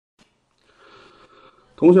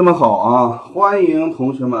同学们好啊，欢迎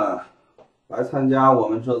同学们来参加我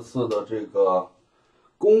们这次的这个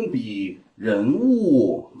工笔人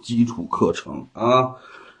物基础课程啊。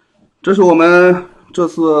这是我们这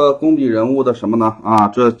次工笔人物的什么呢？啊，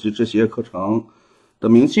这些课程的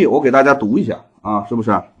名气，我给大家读一下啊，是不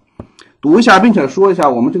是？读一下，并且说一下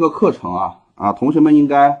我们这个课程啊，同学们应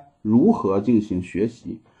该如何进行学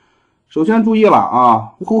习。首先注意了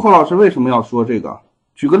啊，胡和老师为什么要说这个？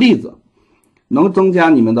举个例子。能增加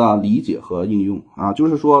你们的理解和应用啊，就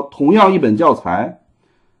是说同样一本教材，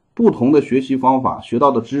不同的学习方法，学到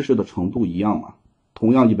的知识的程度一样吗？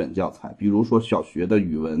同样一本教材，比如说小学的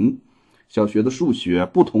语文、小学的数学，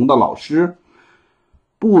不同的老师，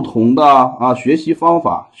不同的学习方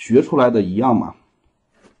法，学出来的一样吗？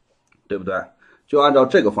对不对？就按照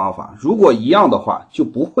这个方法，如果一样的话，就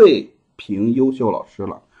不会评优秀老师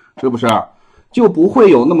了，是不是？就不会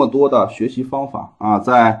有那么多的学习方法啊，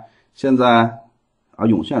在现在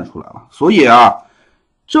涌现出来了。所以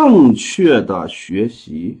正确的学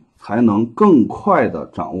习才能更快的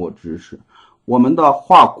掌握知识。我们的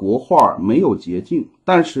画国画没有捷径，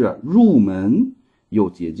但是入门有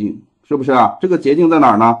捷径，是不是啊？这个捷径在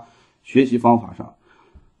哪儿呢？学习方法上。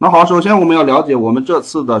那好，首先我们要了解我们这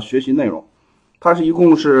次的学习内容，它是一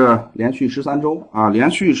共是连续13周啊，连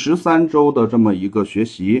续13周的这么一个学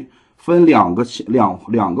习，分两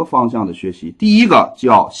个方向的学习。第一个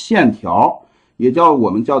叫线条，也叫我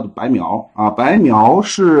们叫的白描啊，白描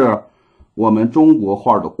是我们中国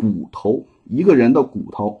画的骨头，一个人的骨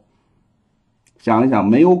头。想一想，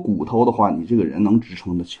没有骨头的话，你这个人能支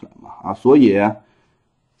撑得起来吗？啊，所以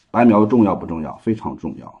白描重要不重要？非常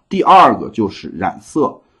重要。第二个就是染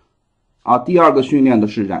色啊，第二个训练的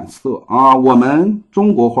是染色啊。我们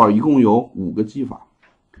中国画一共有5个技法。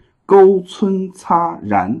勾、皴、擦、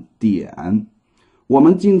染、点。我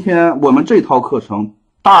们这套课程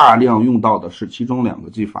大量用到的是其中2个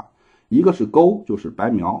技法，一个是勾，就是白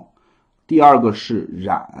描，第二个是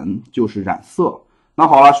染，就是染色。那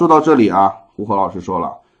好了，说到这里胡和老师说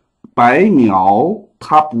了，白描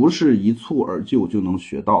它不是一蹴而就就能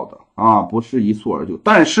学到的不是一蹴而就。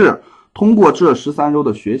但是通过这13周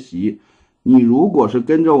的学习，你如果是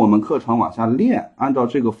跟着我们课程往下练，按照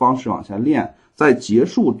这个方式往下练，在结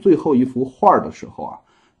束最后一幅画的时候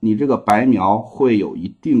你这个白描会有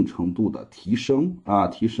一定程度的提升。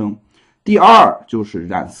第二就是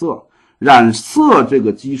染色，染色这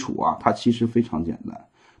个基础它其实非常简单，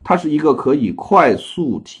它是一个可以快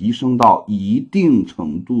速提升到一定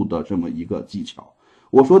程度的这么一个技巧。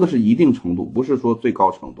我说的是一定程度，不是说最高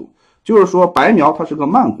程度，就是说白描它是个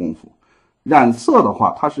慢功夫，染色的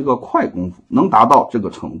话它是个快功夫，能达到这个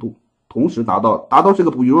程度。同时达到这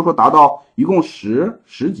个，比如说达到一共10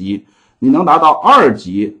级，你能达到2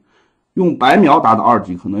级，用白描达到2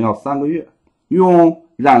级可能要3个月，用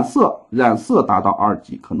染色达到2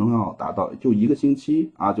级可能要达到就1个星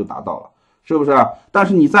期就达到了，是不是？但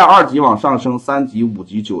是你在2级往上升，3级、5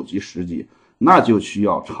级、9级、10级，那就需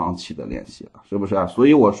要长期的练习了，是不是？所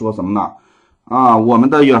以我说什么呢？我们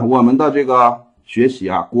的这个学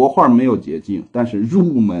习国画没有捷径，但是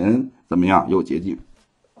入门怎么样？有捷径。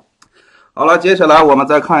好了，接下来我们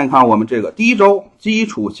再看一看我们这个第1周基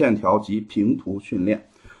础线条及平涂训练。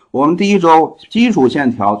我们第1周基础线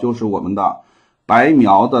条就是我们的白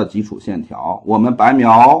描的基础线条。我们白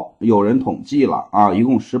描有人统计了一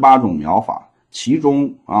共18种描法，其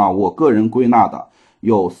中我个人归纳的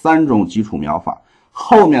有3种基础描法。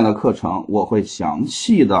后面的课程我会详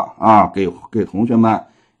细的给同学们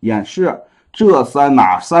演示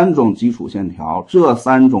哪3种基础线条，这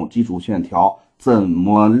3种基础线条怎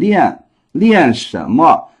么练，练什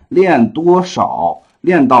么，练多少，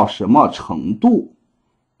练到什么程度，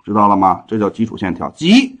知道了吗？这叫基础线条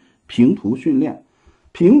及平涂训练。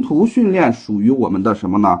平涂训练属于我们的什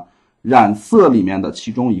么呢？染色里面的其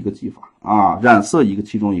中一个技法染色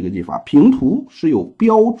其中一个技法。平涂是有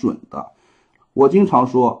标准的，我经常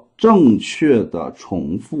说正确的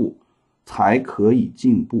重复才可以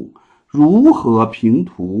进步。如何平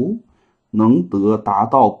涂能达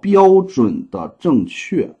到标准的正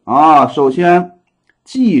确首先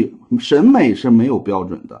审美是没有标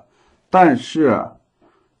准的，但是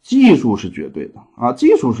技术是绝对的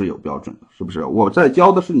技术是有标准的，是不是？我在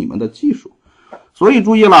教的是你们的技术。所以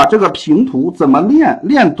注意了，这个平涂怎么练，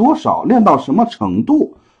练多少，练到什么程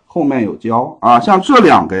度，后面有教像这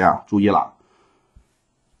2个注意了，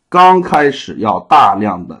刚开始要大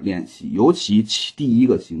量的练习，尤其第1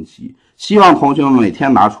个星期，希望同学们每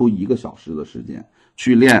天拿出1个小时的时间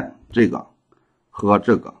去练这个和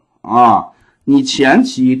这个你前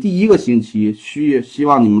期第1个星期希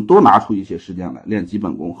望你们多拿出一些时间来练基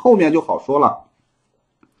本功，后面就好说了。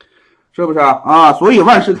是不是啊？所以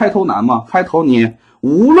万事开头难嘛，开头你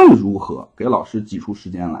无论如何给老师挤出时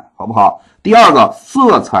间来，好不好？第二个，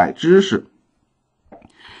色彩知识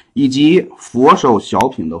以及佛手小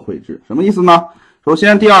品的绘制，什么意思呢？首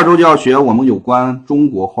先，第二周就要学我们有关中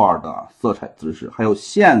国画的色彩知识，还有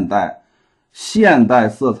现代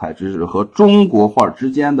色彩知识和中国画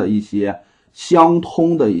之间的一些相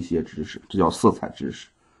通的一些知识，这叫色彩知识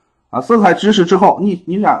啊。色彩知识之后，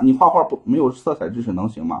你画画没有色彩知识能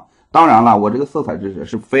行吗？当然了，我这个色彩知识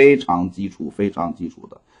是非常基础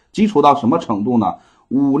的，基础到什么程度呢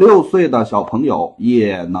？5、6岁的小朋友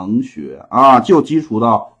也能学啊，就基础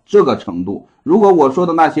到这个程度。如果我说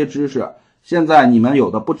的那些知识现在你们有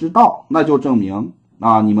的不知道，那就证明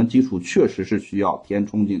啊，你们基础确实是需要填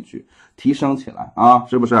充进去，提升起来啊，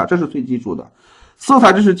是不是？这是最基础的色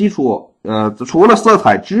彩知识基础。除了色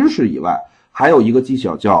彩知识以外，还有一个技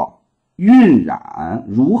巧叫晕染，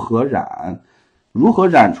如何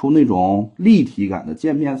染出那种立体感的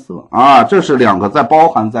渐变色啊，这是2个包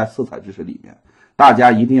含在色彩知识里面，大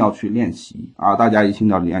家一定要去练习啊，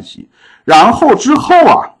然后之后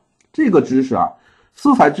啊，这个知识啊，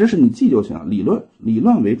色彩知识你记就行了，理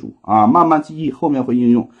论为主啊，慢慢记忆，后面会应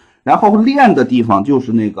用。然后练的地方就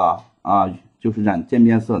是那个啊，就是染渐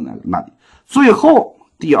变色那里。最后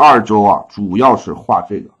第2周啊，主要是画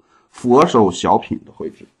这个佛手小品的绘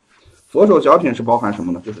制。佛手小品是包含什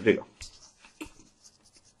么呢？就是这个。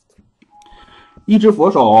一只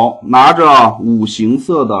佛手拿着5形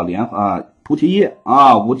色的菩提叶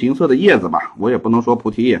啊，5形色的叶子吧，我也不能说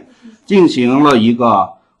菩提叶，进行了一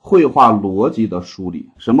个绘画逻辑的梳理。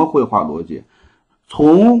什么绘画逻辑？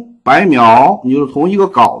从白描，你就从一个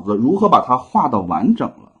稿子如何把它画的完整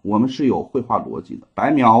了，我们是有绘画逻辑的。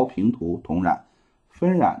白描、平涂、同染、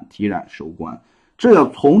分染、提染、收官，这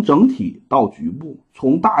从整体到局部，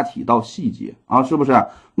从大体到细节啊，是不是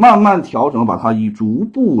慢慢调整，把它以逐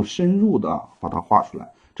步深入的把它画出来？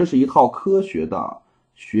这是一套科学的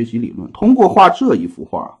学习理论。通过画这一幅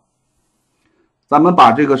画，咱们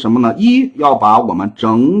把这个什么呢？要把我们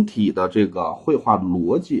整体的这个绘画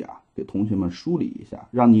逻辑啊，给同学们梳理一下，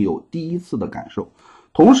让你有第一次的感受。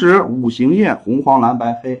同时5行叶，红黄蓝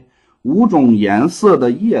白黑，5种颜色的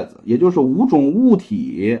叶子，也就是5种物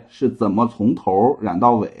体是怎么从头染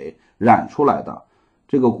到尾染出来的。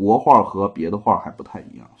这个国画和别的画还不太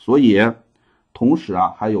一样，所以同时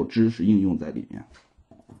啊还有知识应用在里面。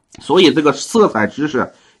所以这个色彩知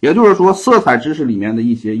识，也就是说色彩知识里面的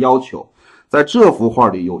一些要求，在这幅画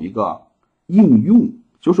里有一个应用，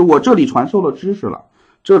就是我这里传授了知识了，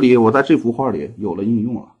这里我在这幅画里有了应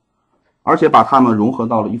用了，而且把它们融合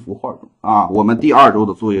到了一幅画中啊。我们第2周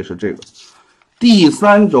的作业是这个，第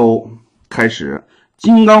3周开始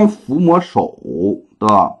金刚伏魔手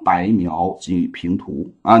的白描及平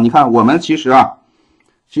涂啊。你看我们其实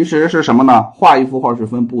是什么呢？画一幅画是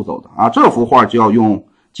分步骤的啊。这幅画就要用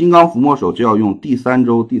金刚伏魔手，就要用第3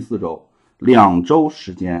周、第4周2周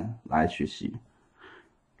时间来学习。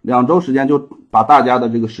2周时间就把大家的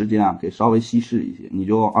这个时间啊给稍微稀释一些，你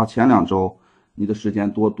就前2周你的时间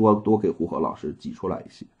多给胡和老师挤出来一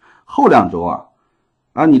些，后2周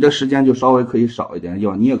你的时间就稍微可以少一点，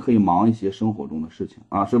你也可以忙一些生活中的事情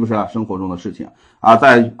啊，是不是？生活中的事情啊，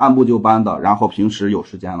再按部就班的，然后平时有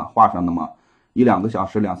时间了画上那么1、2个小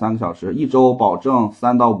时、2、3个小时，1周保证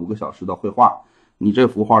3到5个小时的绘画，你这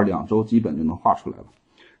幅画2周基本就能画出来了。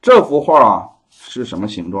这幅画是什么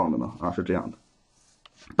形状的呢？是这样的，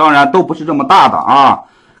当然都不是这么大的啊，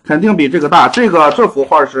肯定比这个大。这幅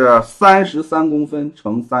画是33公分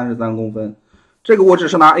乘33公分，这个我只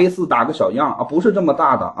是拿 A4 打个小样不是这么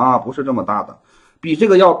大的不是这么大的，比这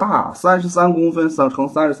个要大，33公分乘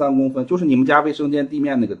33公分，就是你们家卫生间地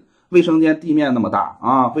面那么大卫生间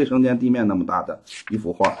地面那么大的一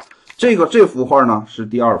幅画。这幅画呢是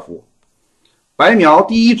第2幅，白描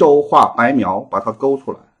第1周画白描，把它勾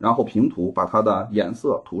出来，然后平涂，把它的颜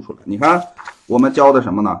色涂出来。你看我们教的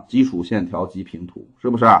什么呢？基础线条及平涂，是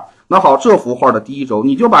不是那好，这幅画的第1周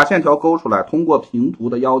你就把线条勾出来，通过平涂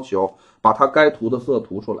的要求把它该涂的色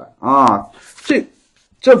涂出来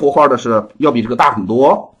这幅画的是要比这个大很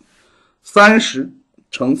多，30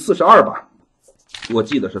乘42吧，我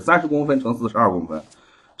记得是30公分乘42公分，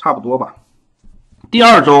差不多吧。第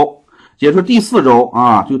2周也就是第4周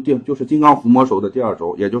就是金刚伏魔手的第2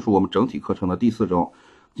周，也就是我们整体课程的第4周，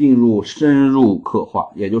进入深入刻画，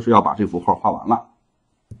也就是要把这幅画画完了。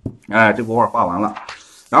这幅画画完了，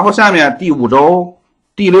然后下面第5周、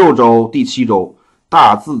第6周、第7周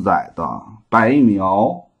大自在的白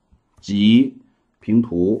描及平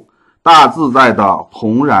涂，大自在的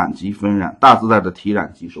同染及分染，大自在的提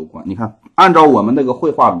染及收官。你看按照我们那个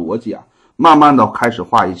绘画逻辑慢慢的开始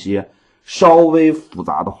画一些稍微复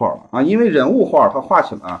杂的画了因为人物画它画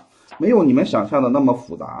起来没有你们想象的那么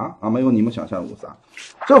复杂啊，没有你们想象的复杂。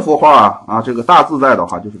这幅画啊，这个大自在的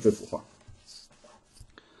话就是这幅画，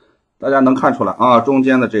大家能看出来啊，中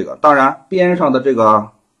间的这个，当然边上的这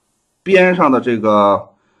个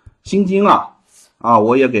心经啊，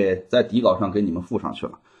我也给在底稿上给你们附上去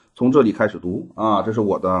了。从这里开始读啊，这是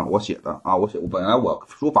我写的啊，我本来我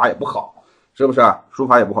书法也不好，是不是？书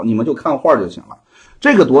法也不好，你们就看画就行了。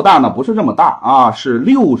这个多大呢？不是这么大啊，是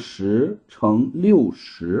60乘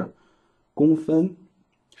60公分，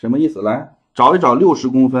什么意思？来找一找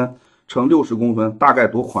60公分乘60公分大概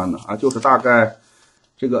多宽呢？啊，就是大概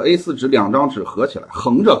这个 A4 纸2张纸合起来，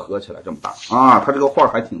横着合起来这么大啊，它这个画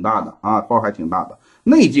还挺大的啊，画还挺大的。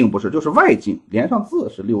内径不是，就是外径，连上字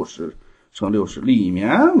是60乘60，里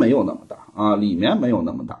面没有那么大啊，里面没有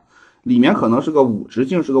那么大，里面可能是个直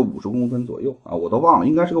径是个50公分左右啊，我都忘了，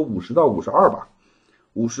应该是个50到52吧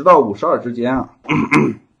，50到52之间啊。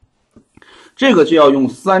这个就要用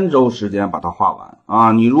3周时间把它画完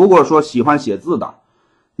啊。你如果说喜欢写字的，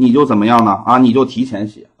你就怎么样呢？啊，你就提前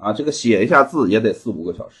写啊，这个写一下字也得4、5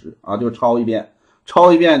个小时啊，就抄一遍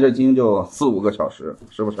这经就4、5个小时，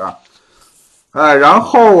是不是啊？然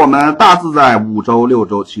后我们大自在5周、6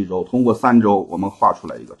周、7周，通过3周我们画出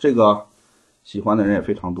来一个，这个喜欢的人也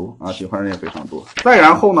非常多啊，喜欢人也非常多。再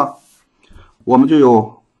然后呢，我们就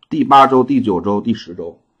有第8周、第9周、第10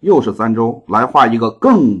周，又是3周来画一个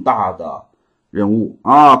更大的人物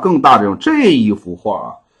啊，更大的人物。这一幅画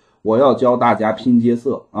啊，我要教大家拼接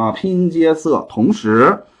色啊，拼接色，同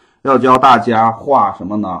时要教大家画什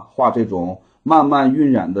么呢？画这种慢慢晕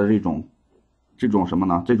染的这种什么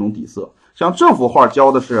呢？这种底色。像这幅画教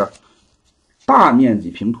的是大面积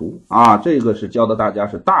平涂啊，这个是教的大家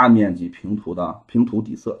是大面积平涂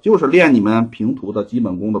底色，就是练你们平涂的基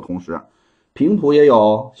本功的同时，平涂也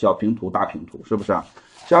有小平涂、大平涂，是不是？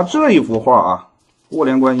像这一幅画啊，卧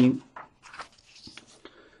莲观音，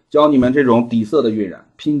教你们这种底色的晕染、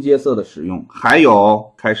拼接色的使用，还有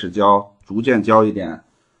开始逐渐教一点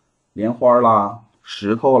莲花啦、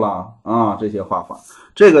石头啦啊这些画法。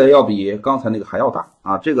这个要比刚才那个还要大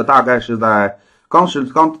啊！这个大概是在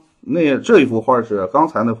这一幅画是刚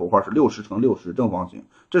才那幅画是60乘60正方形，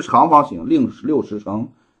这是长方形，60乘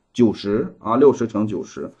90啊，60乘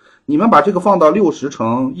90。你们把这个放到60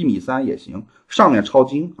乘1.3米也行，上面抄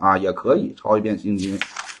经啊也可以抄一遍心经，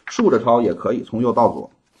竖着抄也可以，从右到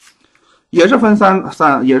左，也是分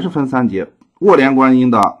三节。卧莲观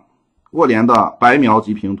音的白描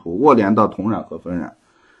及平涂，卧莲的同染和分染。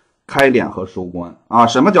开脸和收官啊，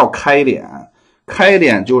什么叫开脸？开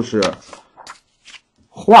脸就是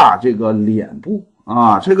画这个脸部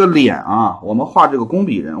啊，这个脸啊，我们画这个工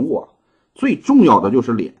笔人物啊，最重要的就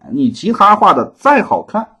是脸。你其他画的再好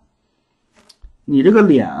看，你这个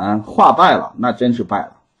脸画败了，那真是败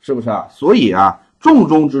了，是不是啊？所以啊，重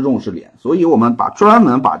中之重是脸，所以我们专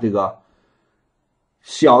门把这个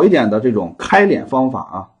小一点的这种开脸方法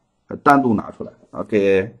啊，单独拿出来啊，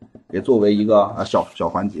给作为一个小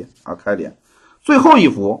环节啊，开脸。最后一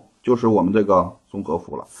幅就是我们这个综合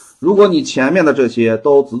幅了。如果你前面的这些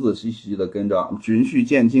都仔仔细细的跟着循序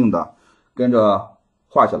渐进的跟着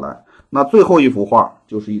画下来，那最后一幅画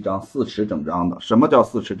就是一张4尺整张的。什么叫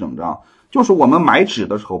4尺整张？就是我们买纸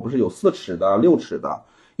的时候不是有4尺的、6尺的，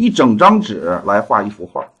一整张纸来画一幅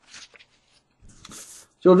画。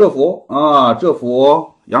就这幅啊，这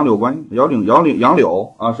幅杨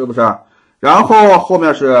柳啊，是不是？然后后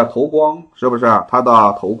面是头光，是不是？它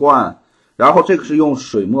的头冠，然后这个是用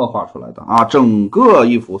水墨画出来的啊，整个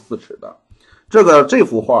一幅4尺的。这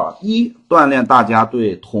幅画锻炼大家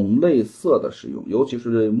对同类色的使用，尤其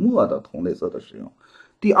是对墨的同类色的使用。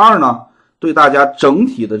第二呢，对大家整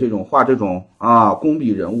体的画这种工笔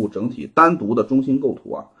人物整体单独的中心构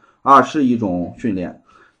图是一种训练。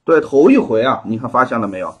对，头一回你看发现了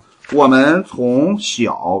没有？我们从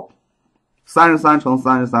小33乘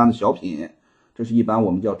33的小品，这是一般我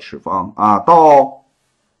们叫尺方到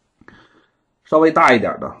稍微大一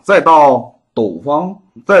点的，再到斗方，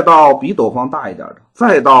再到比斗方大一点的，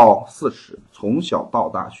再到4尺，从小到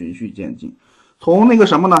大循序渐进。从那个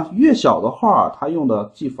什么呢？越小的画它用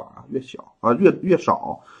的技法越小越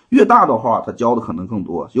少，越大的画它教的可能更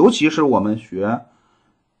多。尤其是我们学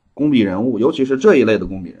工笔人物，尤其是这一类的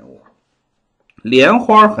工笔人物，莲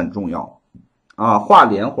花很重要画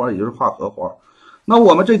莲花也就是画荷花。那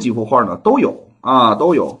我们这几幅画呢都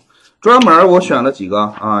有专门我选了几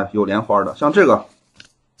个有莲花的，像这个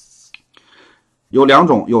有2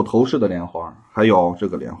种，有头饰的莲花，还有这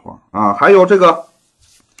个莲花还有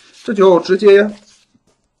这就直接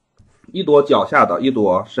一朵脚下的，一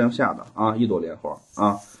朵身下的一朵莲花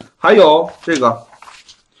还有这个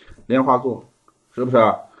莲花座，是不是？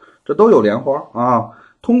这都有莲花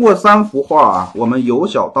通过3幅画啊，我们由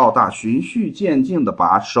小到大循序渐进的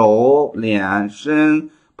把手、脸、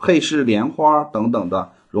身、配饰莲花等等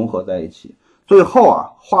的融合在一起。最后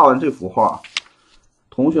啊，画完这幅画，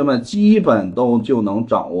同学们基本都就能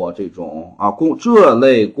掌握这种这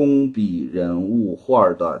类工笔人物画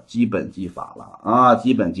的基本技法了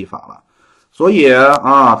基本技法了。所以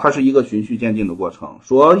它是一个循序渐进的过程。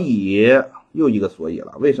所以又一个所以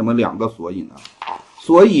了，为什么2个所以呢？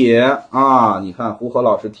所以你看胡和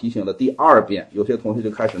老师提醒了第2遍，有些同学就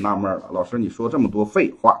开始纳闷了，老师你说这么多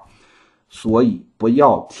废话，所以不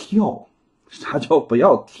要跳。啥叫不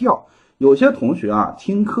要跳？有些同学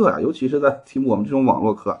听课尤其是在听我们这种网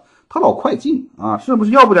络课，他老快进是不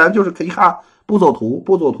是？要不然就是可以看步骤图，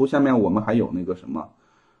步骤图下面我们还有那个什么，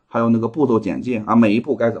还有那个步骤简介每一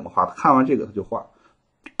步该怎么画，看完这个他就画。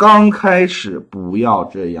刚开始不要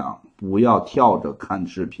这样，不要跳着看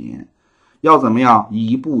视频，要怎么样？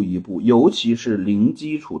一步一步，尤其是零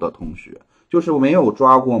基础的同学，就是没有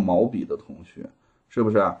抓过毛笔的同学，是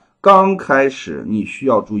不是？刚开始你需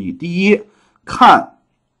要注意，第一，看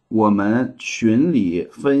我们群里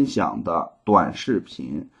分享的短视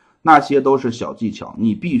频，那些都是小技巧，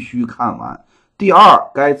你必须看完。第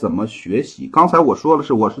二，该怎么学习？刚才我说的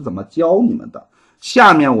是我是怎么教你们的，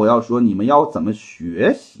下面我要说你们要怎么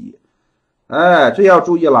学习。这要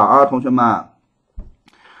注意了同学们。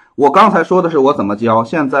我刚才说的是我怎么教，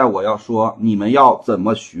现在我要说你们要怎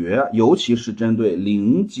么学，尤其是针对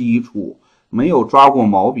零基础没有抓过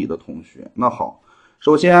毛笔的同学。那好，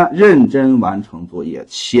首先认真完成作业，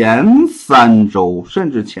前3周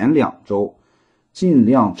甚至前2周尽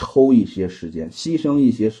量抽一些时间，牺牲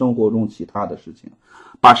一些生活中其他的事情，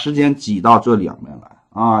把时间挤到这里面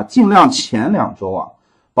来尽量前2周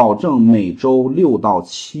保证每周6到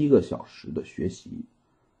7个小时的学习，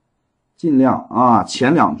尽量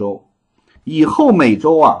前2周，以后每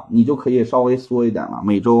周你就可以稍微缩一点了，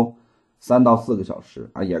每周3到4个小时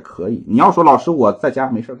也可以。你要说老师我在家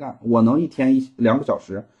没事干，我能一天2个小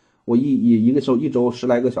时，我一周10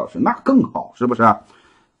来个小时，那更好，是不是？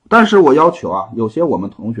但是我要求有些我们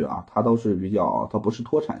同学他都是他不是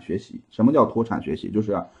脱产学习。什么叫脱产学习？就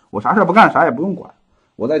是我啥事不干，啥也不用管，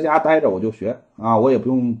我在家待着我就学我也不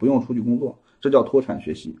用出去工作，这叫脱产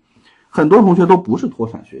学习。很多同学都不是脱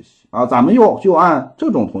产学习咱们就按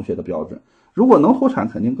这种同学的标准，如果能脱产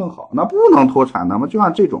肯定更好，那不能脱产那么就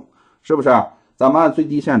按这种，是不是？咱们按最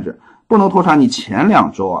低限制，不能脱产，你前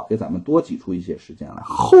2周给咱们多挤出一些时间来，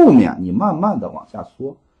后面你慢慢的往下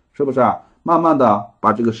缩，是不是？慢慢的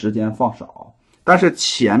把这个时间放少。但是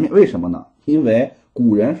前面为什么呢？因为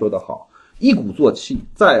古人说得好，一鼓作气，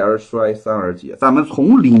再而衰，三而竭。咱们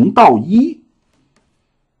从0到1，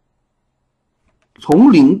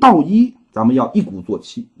咱们要一鼓作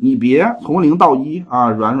气，你别从0到1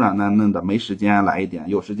软软嫩嫩的，没时间来一点，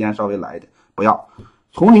有时间稍微来一点，不要。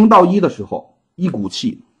从0到1的时候一股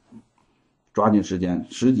气，抓紧时间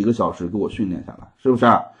10几个小时给我训练下来，是不是？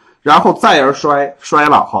然后再而衰，衰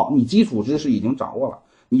了好，你基础知识已经掌握了，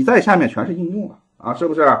你在下面全是应用了是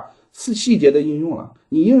不是？细节的应用了，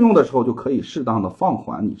你应用的时候就可以适当的放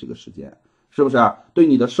缓你这个时间，是不是？对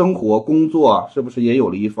你的生活工作是不是也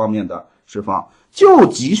有了一方面的释放？就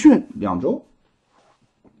集训2周，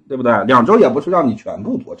对不对？2周也不是让你全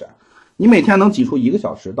部脱产，你每天能挤出1个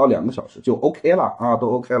小时到2个小时就 OK 了都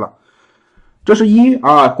OK 了。这是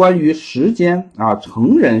关于时间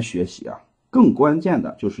成人学习更关键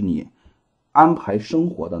的就是你安排生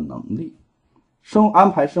活的能力，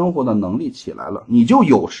安排生活的能力起来了，你就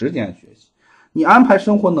有时间学习。你安排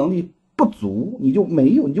生活能力不足，你就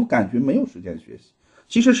感觉没有时间学习。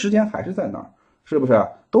其实时间还是在那儿，是不是？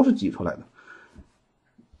都是挤出来的。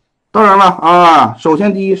当然了首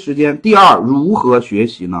先第一时间，第二如何学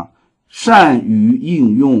习呢？善于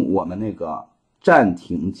应用我们那个暂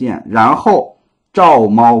停键，然后照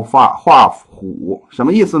猫画虎，什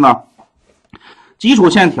么意思呢？基础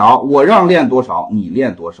线条我让练多少你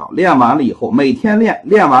练多少，练完了以后每天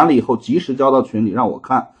练完了以后及时交到群里让我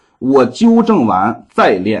看，我纠正完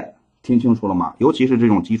再练，听清楚了吗？尤其是这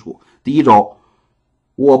种基础，第1周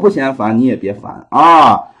我不嫌烦你也别烦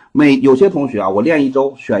有些同学我练1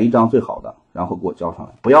周选1张最好的然后给我交上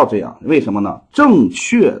来，不要这样。为什么呢？正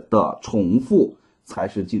确的重复才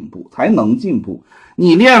是进步，才能进步。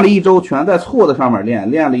你练了1周全在错的上面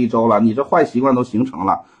练了1周了，你这坏习惯都形成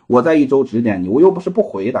了，我在1周指点你，我又不是不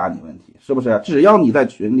回答你问题，是不是？只要你在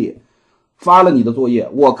群里发了你的作业，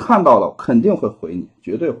我看到了肯定会回你，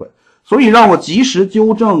绝对会。所以让我及时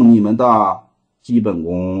纠正你们的基本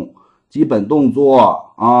功、基本动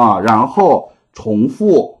作然后重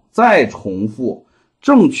复再重复，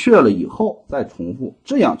正确了以后再重复，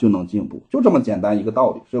这样就能进步，就这么简单一个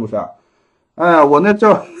道理，是不是？我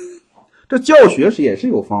那这教学是也是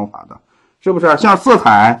有方法的，是不是？像色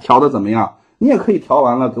彩调的怎么样，你也可以调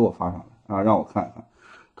完了给我发上来啊，让我看看。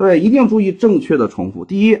对，一定注意正确的重复。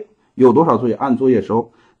第一，有多少作业按作业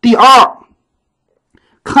收。第二，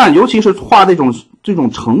看，尤其是画这种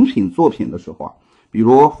成品作品的时候啊，比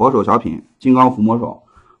如佛手小品、金刚伏魔手，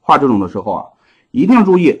画这种的时候啊，一定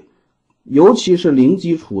注意，尤其是零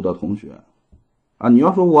基础的同学啊，你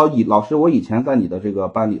要说老师我以前在你的这个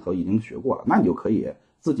班里头已经学过了，那你就可以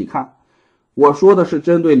自己看。我说的是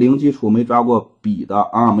针对零基础没抓过笔的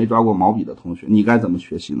啊，没抓过毛笔的同学，你该怎么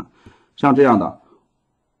学习呢？像这样的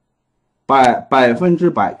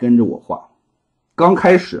100%跟着我画，刚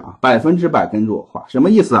开始啊，100%跟着我画，什么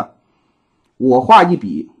意思？我画一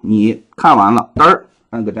笔，你看完了，嘚儿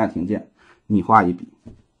按个暂停键，你画一笔。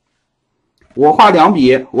我画2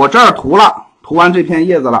笔，我这儿涂了，涂完这片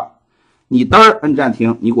叶子了，你嘚儿按暂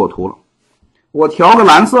停，你给我涂了。我调个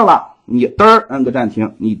蓝色了，你嘚儿按个暂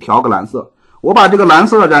停，你调个蓝色。我把这个蓝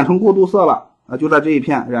色染成过渡色了啊，就在这一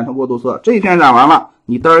片染成过渡色，这一片染完了，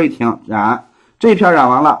你嘚儿一停，染。这一片染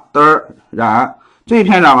完了，嘚儿染。这一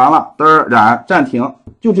片染完了，嘚儿染，暂停。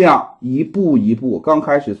就这样一步一步，刚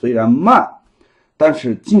开始虽然慢，但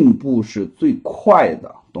是进步是最快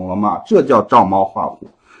的，懂了吗？这叫照猫画虎。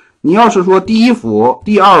你要是说第1幅、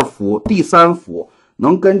第2幅、第3幅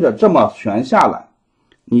能跟着这么全下来，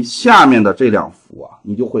你下面的这2幅啊，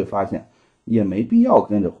你就会发现也没必要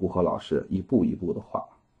跟着胡和老师一步一步的画。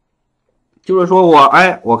就是说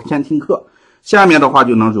我先听课，下面的话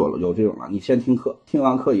就能有这种了。你先听课，听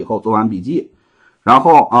完课以后做完笔记，然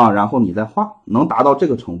后你再画，能达到这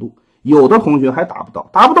个程度。有的同学还达不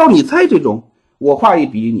到，你再这种我画一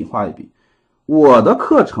笔，你画一笔。我的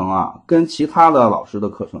课程啊，跟其他的老师的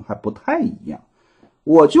课程还不太一样，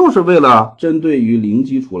我就是为了针对于零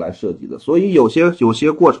基础来设计的，所以有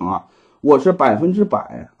些过程啊，我是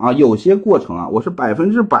100%啊，有些过程啊，我是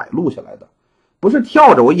100%录下来的，不是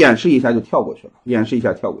跳着我演示一下就跳过去了，演示一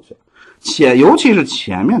下跳过去了。尤其是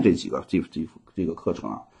前面这个课程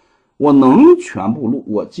啊，我能全部录，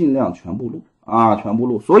我尽量全部录啊，全部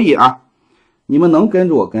录。所以啊，你们能跟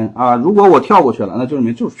着我跟啊，如果我跳过去了，那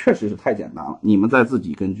就确实是太简单了。你们再自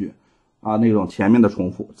己根据啊那种前面的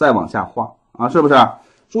重复再往下画啊，是不是？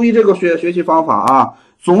注意这个学习方法啊，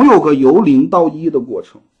总有个由0到1的过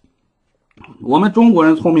程。我们中国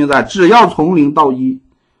人聪明在，只要从0到1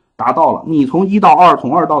达到了，你从1到2，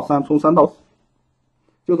从2到3，从3到4，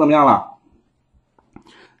就怎么样了？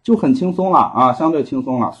就很轻松了啊，相对轻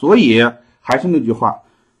松了。所以还是那句话，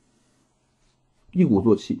一鼓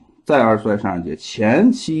作气，再而衰，上节，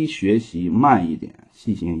前期学习慢一点，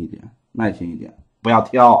细心一点，耐心一点，不要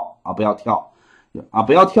跳啊，不要跳啊，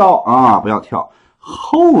不要跳啊，不要跳。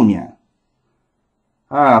后面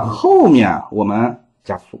我们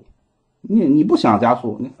加速。你不想加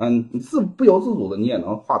速，你不由自主的你也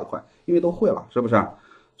能画得快，因为都会了，是不是？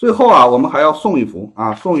最后啊，我们还要送一幅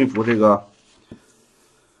这个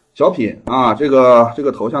小品啊，这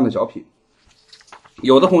个头像的小品。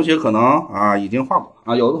有的同学可能啊已经画过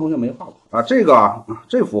啊，有的同学没画过啊。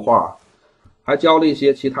这幅画还教了一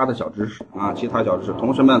些其他的小知识啊，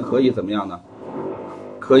同学们可以怎么样呢？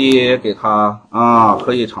可以给他啊，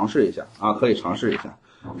可以尝试一下啊，可以尝试一下。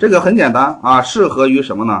这个很简单啊，适合于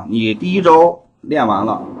什么呢？你第1周练完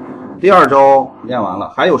了，第2周练完了，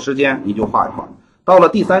还有时间你就画一画。到了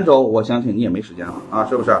第3周，我相信你也没时间了啊，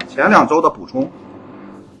是不是？前2周的补充。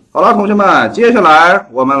好了，同学们，接下来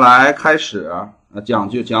我们来开始讲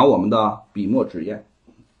我们的笔墨纸砚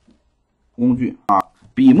工具啊。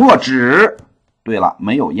笔墨纸，对了，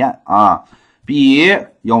没有砚啊。笔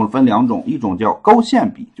有分2种，一种叫勾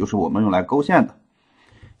线笔，就是我们用来勾线的；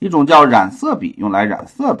一种叫染色笔，用来染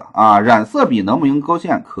色的啊。染色笔能不能勾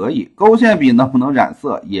线？可以。勾线笔能不能染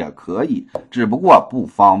色？也可以，只不过不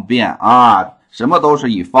方便啊。什么都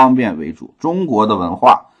是以方便为主。中国的文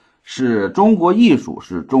化是中国艺术，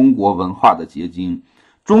是中国文化的结晶。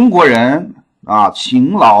中国人啊，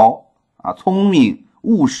勤劳啊，聪明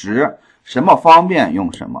务实，什么方便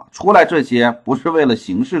用什么。出来这些不是为了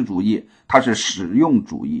形式主义，它是实用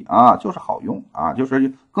主义啊，就是好用啊，就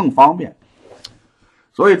是更方便。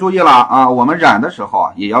所以注意了啊，我们染的时候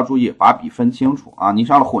啊，也要注意把笔分清楚啊。你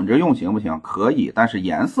上混着用行不行？可以，但是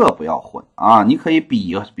颜色不要混啊。你可以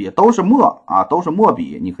笔都是墨啊，都是墨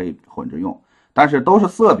笔，你可以混着用。但是都是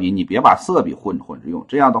色笔，你别把色笔混着用，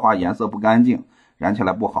这样的话颜色不干净，染起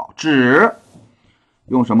来不好。纸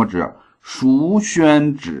用什么纸？熟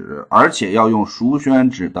宣纸，而且要用熟宣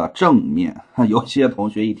纸的正面。有些同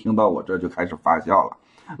学一听到我这就开始发笑了，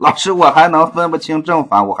老师我还能分不清正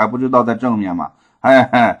反，我还不知道在正面吗？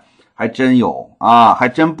还真有啊，还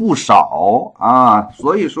真不少啊。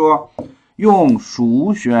所以说用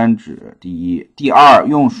熟宣纸，第一，第二，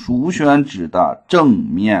用熟宣纸的正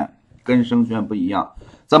面跟生宣不一样。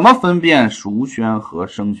怎么分辨熟宣和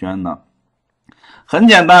生宣呢？很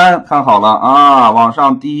简单，看好了啊，往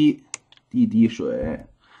上滴一滴水，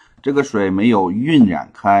这个水没有晕染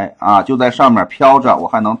开啊，就在上面飘着，我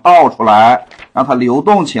还能倒出来，让它流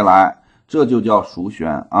动起来，这就叫熟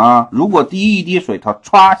宣啊。如果滴一滴水，它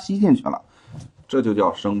歘吸进去了，这就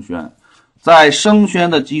叫生宣。在生宣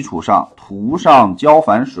的基础上涂上焦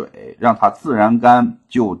矾水，让它自然干，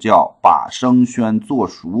就叫把生宣做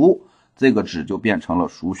熟，这个纸就变成了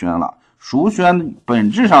熟宣了。熟宣本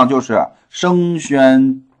质上就是生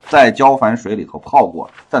宣在焦矾水里头泡过，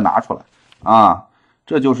再拿出来啊，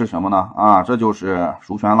这就是什么呢？啊，这就是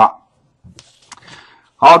熟宣了。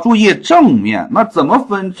好，注意正面，那怎么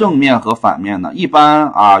分正面和反面呢？一般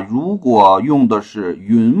啊，如果用的是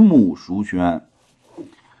云母熟宣，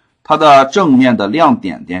它的正面的亮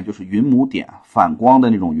点点就是云母点，反光的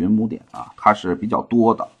那种云母点啊，它是比较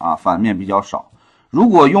多的啊，反面比较少。如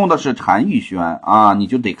果用的是禅意宣啊，你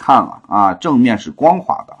就得看了啊，正面是光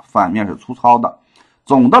滑的，反面是粗糙的。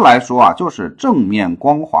总的来说啊，就是正面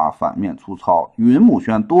光滑，反面粗糙。云母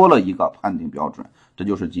宣多了一个判定标准，这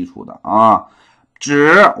就是基础的啊。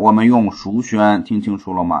纸我们用熟宣，听清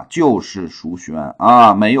楚了吗？就是熟宣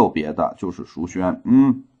啊，没有别的，就是熟宣。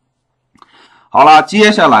好了，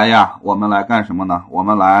接下来呀，我们来干什么呢？我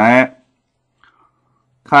们来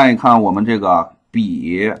看一看我们这个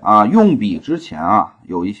笔啊，用笔之前啊，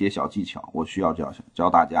有一些小技巧，我需要教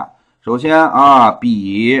大家。首先啊，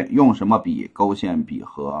笔用什么笔？勾线笔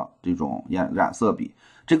和这种染色笔。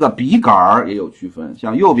这个笔杆也有区分，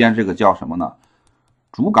像右边这个叫什么呢？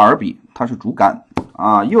竹杆笔，它是竹竿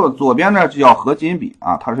啊。左边呢就叫合金笔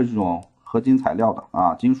啊，它是这种合金材料的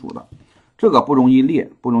啊，金属的。这个不容易裂，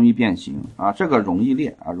不容易变形啊，这个容易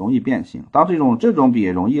裂啊，容易变形。当这种笔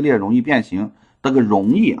容易裂、容易变形，这个容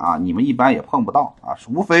易啊，你们一般也碰不到啊，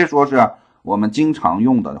无非说是我们经常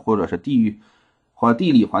用的，或者是地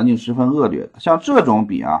理环境十分恶劣的，像这种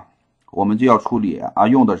笔啊，我们就要处理啊，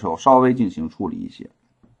用的时候稍微进行处理一些。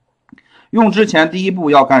用之前第一步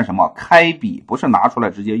要干什么？开笔，不是拿出来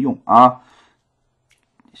直接用啊。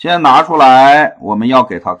先拿出来，我们要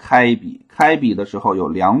给它开笔。开笔的时候有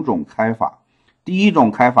两种开法，第一种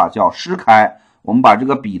开法叫湿开，我们把这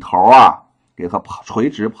个笔头啊，给它垂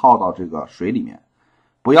直泡到这个水里面，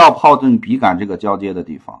不要泡进笔杆这个交接的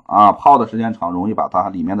地方啊，泡的时间长容易把它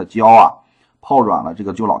里面的胶啊泡软了，这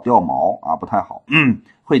个就老掉毛啊，不太好，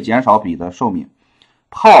会减少笔的寿命。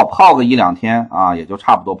泡个1-2天啊，也就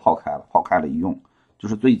差不多泡开了一用，就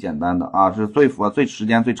是最简单的啊，是最符合最时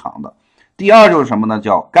间最长的。第二就是什么呢？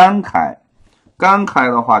叫干开。干开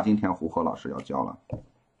的话，今天胡和老师要教了。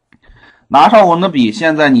拿上我们的笔，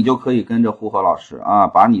现在你就可以跟着胡和老师啊，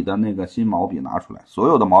把你的那个新毛笔拿出来，所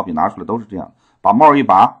有的毛笔拿出来都是这样，把帽一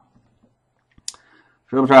拔，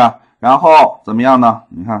是不是？然后怎么样呢？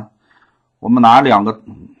你看，我们拿2个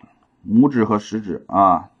拇指和食指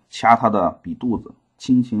啊，掐它的笔肚子，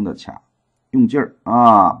轻轻的掐，用劲儿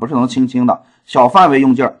啊，不是能轻轻的，小范围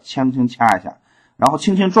用劲儿，轻轻掐一下，然后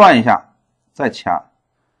轻轻转一下，再掐，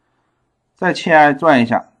再掐，转一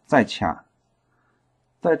下，再掐，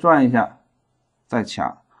再转一下，再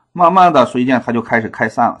掐，慢慢的随见它就开始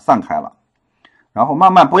散开了，然后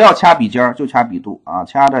慢慢不要掐笔尖，就掐笔肚啊，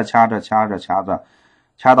掐着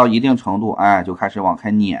掐到一定程度，哎，就开始往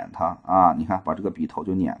开碾它啊，你看把这个笔头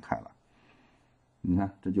就碾开了，你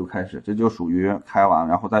看这就开始，这就属于开完，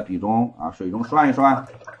然后在笔中啊水中涮一涮，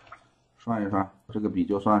这个笔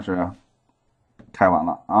就算是开完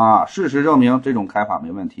了啊。事实证明这种开法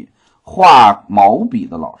没问题。画毛笔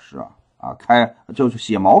的老师啊，就是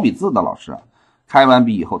写毛笔字的老师开完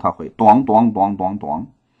笔以后他会咚，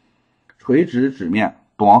垂直纸面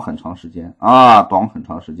咚很长时间啊，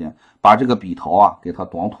把这个笔头啊给它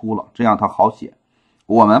咚秃了，这样它好写。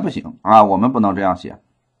我们不行啊，我们不能这样写，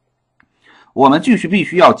我们必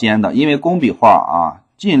须要尖的，因为工笔画啊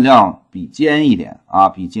尽量笔尖一点啊，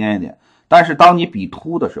笔尖一点。但是当你笔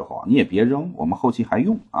秃的时候你也别扔，我们后期还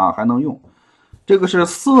用啊，还能用。这个是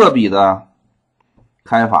色笔的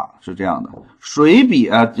开法是这样的，水笔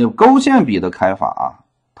勾线笔的开法啊，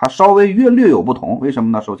它稍微略有不同。为什么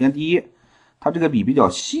呢？首先第一，它这个笔比较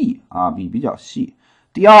细啊，笔比较细。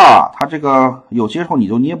第二，它这个有些时候你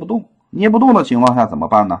就捏不动的情况下怎么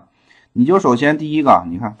办呢？你就首先第一个，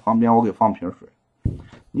你看旁边我给放瓶水，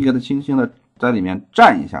你给它轻轻的在里面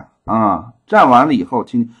蘸一下啊，蘸完了以后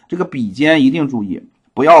这个笔尖一定注意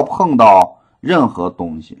不要碰到任何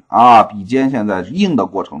东西啊，笔尖现在硬的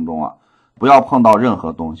过程中啊，不要碰到任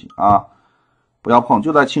何东西啊，不要碰，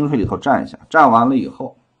就在清水里头蘸一下，蘸完了以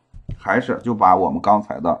后还是就把我们刚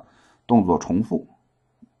才的动作重复，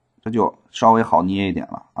这就稍微好捏一点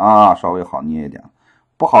了啊，稍微好捏一点。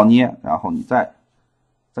不好捏，然后你再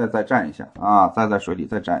蘸一下啊，再在水里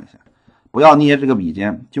再蘸一下，不要捏这个笔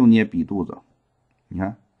尖，就捏笔肚子。你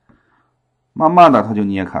看，慢慢的它就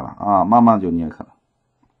捏开了啊，慢慢就捏开了。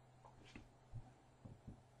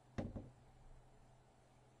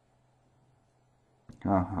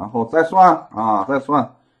啊，然后再算啊，再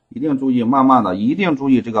算，一定注意，慢慢的，一定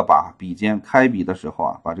注意这个把笔尖开笔的时候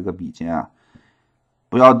啊，把这个笔尖啊。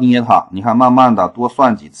不要捏它，你看，慢慢的多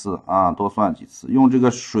算几次啊，多算几次，用这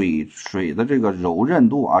个水的这个柔韧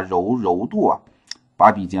度啊，柔度啊，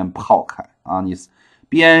把笔尖泡开啊，你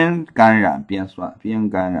边干染边算，边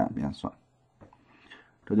干染边算，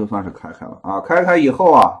这就算是开了啊。开以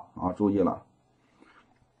后啊，注意了，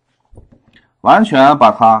完全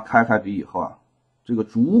把它开笔以后啊，这个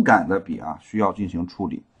主杆的笔啊需要进行处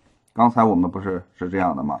理。刚才我们不是这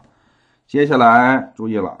样的吗？接下来注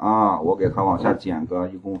意了啊，我给它往下减个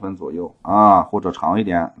1公分左右啊，或者长一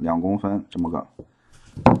点2公分，这么个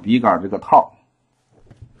笔杆这个套，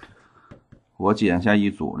我剪下一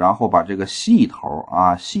组，然后把这个细头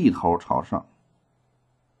朝上，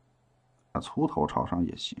粗头朝上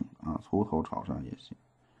也行啊，粗头朝上也行，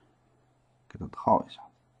给它套一下。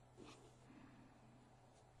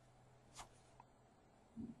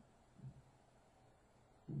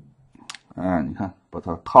哎，你看，把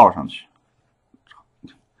它套上去。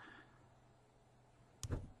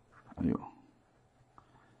哎呦，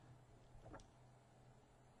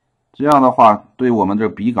这样的话，对我们这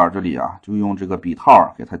笔杆这里啊，就用这个笔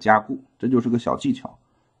套给它加固，这就是个小技巧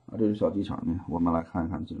啊，这是小技巧呢。我们来看一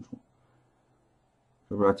看清楚，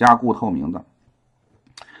是不是加固透明的？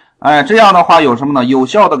哎，这样的话有什么呢？有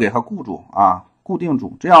效的给它固住啊，固定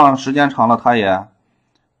住，这样时间长了它也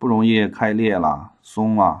不容易开裂了、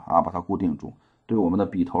松了啊，把它固定住，对我们的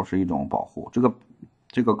笔头是一种保护。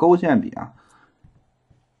这个勾线笔啊。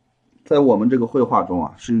在我们这个绘画中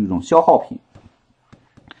啊，是一种消耗品。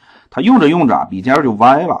它用着用着笔尖就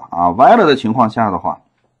歪了啊，歪了的情况下的话，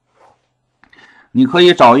你可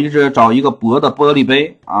以找一个薄的玻璃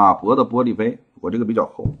杯啊，薄的玻璃杯，我这个比较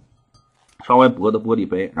厚，稍微薄的玻璃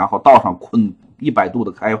杯，然后倒上滚100度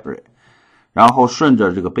的开水，然后顺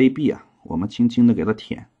着这个杯壁啊，我们轻轻的给它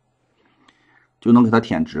舔，就能给它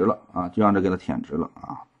舔直了啊，就让这给它舔直了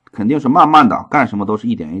啊。肯定是慢慢的，干什么都是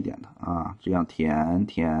一点一点的啊，这样舔，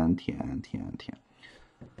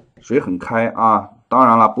水很开啊。当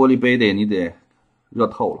然了，玻璃杯你得热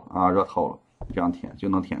透了啊，热透了，这样舔就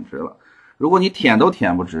能舔直了。如果你舔都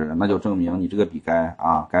舔不直，那就证明你这个笔该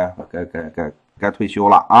退休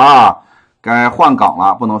了啊，该换岗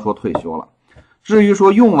了，不能说退休了。至于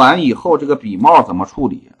说用完以后这个笔帽怎么处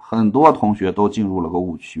理，很多同学都进入了个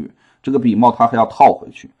误区，这个笔帽它还要套回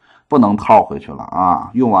去。不能套回去了啊！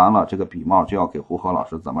用完了这个笔帽就要给胡和老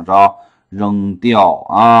师怎么着？扔掉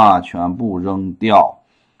啊！全部扔掉。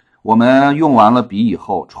我们用完了笔以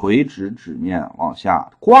后，垂直纸面往下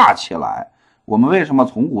挂起来。我们为什么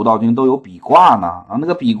从古到今都有笔挂呢？啊，那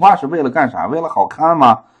个笔挂是为了干啥？为了好看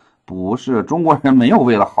吗？不是，中国人没有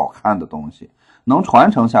为了好看的东西，能传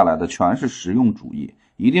承下来的全是实用主义。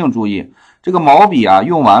一定注意，这个毛笔啊，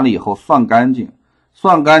用完了以后算干净。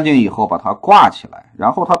算干净以后把它挂起来，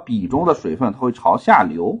然后它笔中的水分它会朝下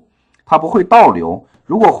流，它不会倒流。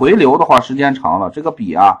如果回流的话，时间长了，这个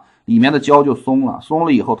笔啊里面的胶就松了，松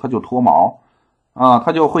了以后它就脱毛啊，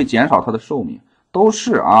它就会减少它的寿命。都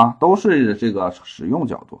是这个使用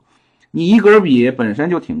角度。你一根笔本身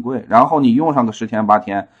就挺贵，然后你用上个10天8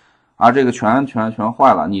天啊，这个全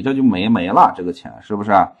坏了，你这就没了，这个钱是不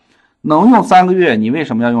是？能用3个月，你为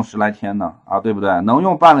什么要用10来天呢？啊，对不对？能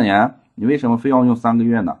用半年。你为什么非要用3个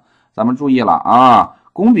月呢？咱们注意了啊，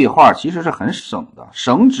工笔画其实是很省的，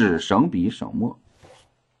省纸省笔省墨，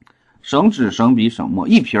省纸省笔省墨，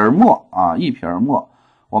一瓶墨啊，一瓶墨。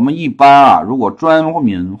我们一般啊，如果专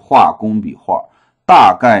门画工笔画，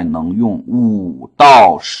大概能用5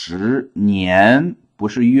到10年，不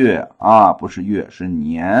是月啊，不是月，是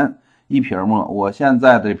年。一瓶墨，我现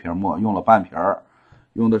在这瓶墨用了半瓶，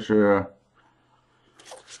用的是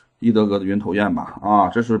伊德格的云头砚吧啊，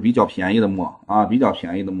这是比较便宜的墨啊，比较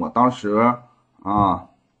便宜的墨。当时啊，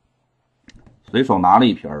随手拿了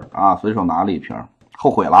一瓶啊，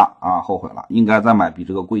后悔了啊，后悔了，应该再买比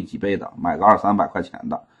这个贵几倍的，买个200-300块钱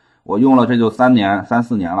的。我用了这就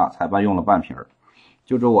34年了，才用了半瓶。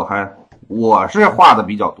就这我是画的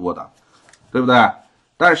比较多的，对不对？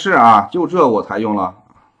但是啊，就这我才用了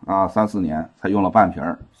3、4年，才用了半瓶。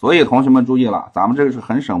所以同学们注意了，咱们这个是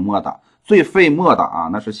很省墨的。最费墨的啊，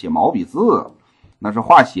那是写毛笔字，那是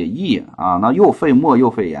画写意啊，那又费墨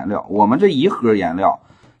又费颜料。我们这一盒颜料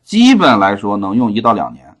基本来说能用1到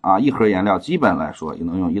2年啊，一盒颜料基本来说也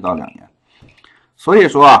能用1到2年。所以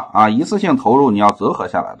说啊，一次性投入你要折合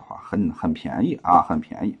下来的话，很便宜啊，很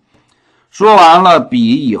便宜。说完了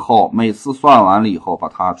笔以后，每次算完了以后，把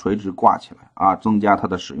它垂直挂起来啊，增加它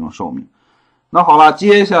的使用寿命。那好了，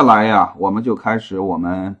接下来呀，我们就开始我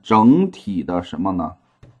们整体的什么呢？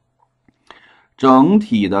整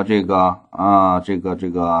体的这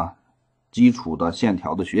个基础的线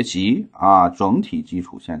条的学习啊，整体基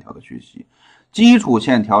础线条的学习。基础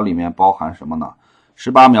线条里面包含什么呢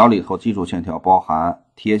？18描里头基础线条包含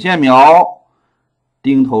铁线描、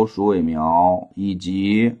钉头鼠尾描，以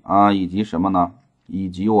及什么呢？以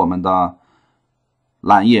及我们的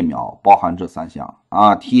蓝叶描，包含这3项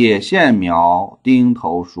啊，铁线描、钉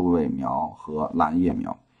头鼠尾描和蓝叶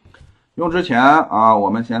描。用之前啊，我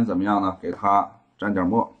们先怎么样呢？给它沾点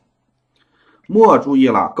墨。墨注意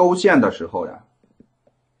了，勾线的时候呀，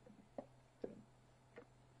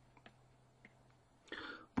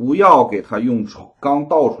不要给它用刚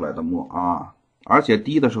倒出来的墨啊，而且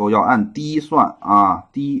滴的时候要按滴算啊，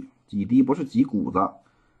滴几滴不是几股子。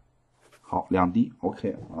好，2滴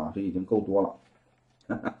OK 啊，这已经够多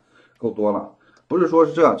了，够多了。不是说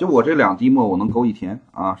是这，就我这2滴墨我能勾1天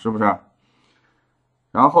啊，是不是？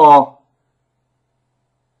然后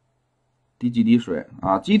滴几滴水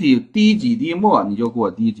啊，滴几滴墨你就给我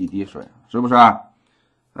滴几滴水，是不是？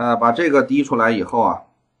把这个滴出来以后啊，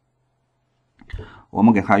我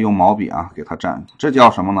们给它用毛笔啊给它蘸，这叫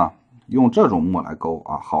什么呢？用这种墨来勾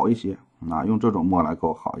啊好一些啊，用这种墨来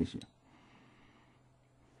勾好一些。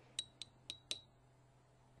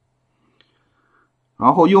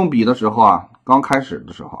然后用笔的时候啊，刚开始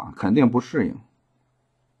的时候啊，肯定不适应，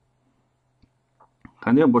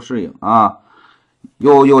肯定不适应啊。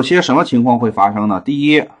有些什么情况会发生呢？第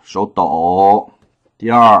一，手抖；第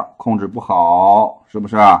二，控制不好，是不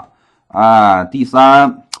是啊？第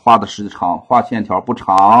三，画的时长，画线条不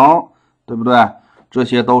长，对不对？这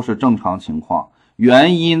些都是正常情况。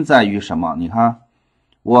原因在于什么？你看，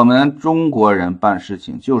我们中国人办事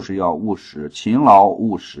情就是要务实，勤劳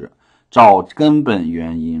务实，找根本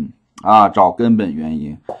原因啊，找根本原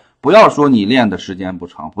因。不要说你练的时间不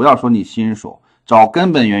长，不要说你新手，找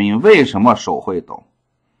根本原因，为什么手会抖？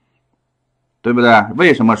对不对？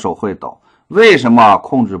为什么手会抖？为什么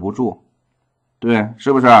控制不住？对，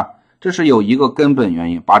是不是？这是有一个根本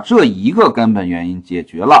原因，把这一个根本原因解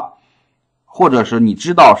决了，或者是你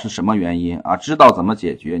知道是什么原因啊，知道怎么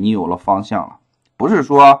解决，你有了方向了。不是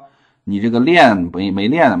说你这个练没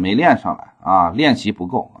练上来啊，练习不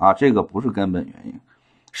够啊，这个不是根本原因。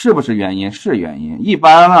是不是原因？是原因。一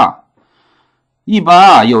般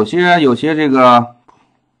啊，有些这个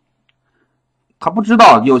他不知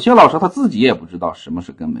道，有些老师他自己也不知道什么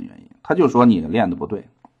是根本原因，他就说你练的不对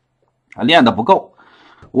啊，练的不够。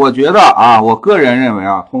我觉得啊，我个人认为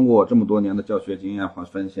啊，通过我这么多年的教学经验和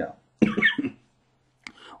分享，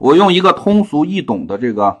我用一个通俗易懂的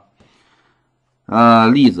这个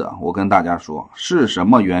例子，我跟大家说是什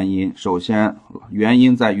么原因。首先，原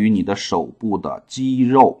因在于你的手部的肌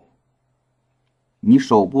肉，你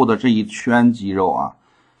手部的这一圈肌肉啊，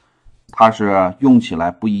它是用起来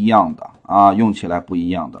不一样的啊，用起来不一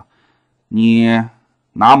样的。你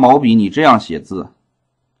拿毛笔，你这样写字，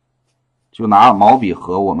就拿毛笔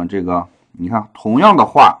和我们这个，你看同样的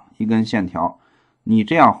画一根线条，你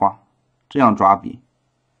这样画，这样抓笔，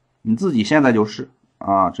你自己现在就是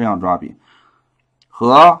啊，这样抓笔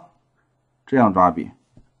和这样抓笔，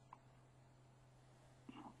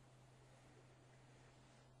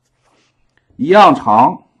一样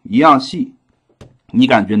长一样细，你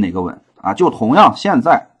感觉哪个稳啊？就同样现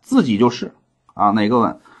在自己就是啊，哪个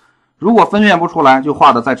稳？如果分辨不出来，就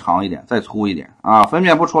画的再长一点，再粗一点啊。分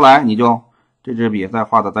辨不出来，你就这支笔再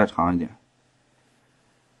画的再长一点，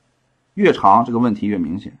越长这个问题越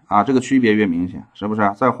明显啊，这个区别越明显，是不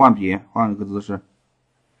是？再换笔，换一个姿势。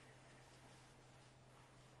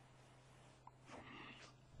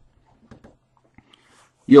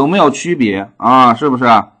有没有区别啊？是不是？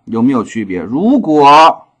有没有区别？如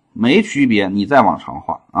果没区别，你再往长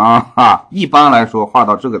画啊。一般来说，画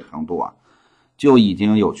到这个程度啊，就已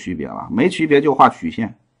经有区别了。没区别就画曲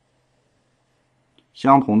线，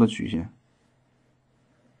相同的曲线，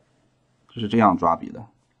这是这样抓笔的，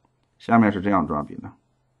下面是这样抓笔的。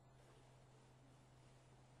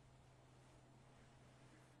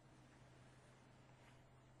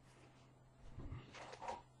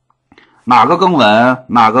哪个更稳？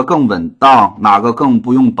哪个更稳当？哪个更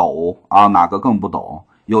不用抖啊？哪个更不抖？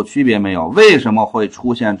有区别没有？为什么会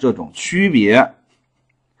出现这种区别？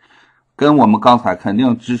跟我们刚才肯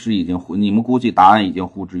定知识已经，你们估计答案已经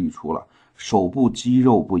呼之欲出了。手部肌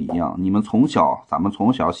肉不一样，咱们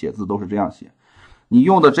从小写字都是这样写。你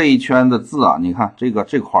用的这一圈的字啊，你看这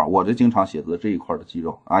块我这经常写字这一块的肌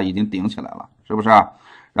肉啊，已经顶起来了，是不是啊？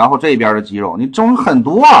然后这边的肌肉，你整很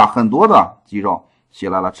多啊，很多的肌肉起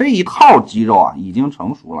来了，这一套肌肉啊已经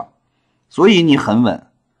成熟了，所以你很稳，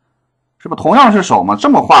是吧？同样是手嘛，这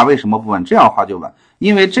么画为什么不稳？这样画就稳，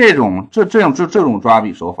因为这种抓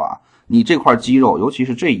笔手法，你这块肌肉，尤其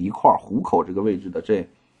是这一块虎口这个位置的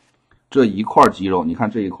这一块肌肉，你看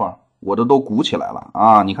这一块，我的都鼓起来了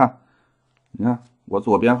啊！你看我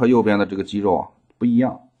左边和右边的这个肌肉不一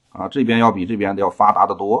样啊，这边要比这边的要发达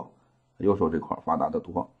的多。右手这块发达的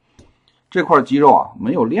多，这块肌肉啊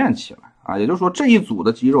没有练起来啊，也就是说这一组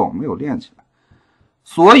的肌肉没有练起来，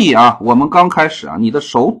所以啊，我们刚开始啊，你的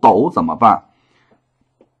手抖怎么办？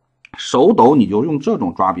手抖你就用这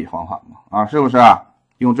种抓笔方法嘛，啊，是不是啊？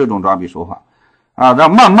用这种抓笔手法啊，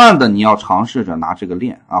让慢慢的你要尝试着拿这个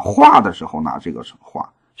练啊，画的时候拿这个画，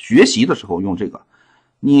学习的时候用这个，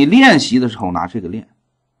你练习的时候拿这个练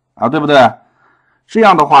啊，对不对？这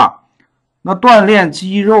样的话。那锻炼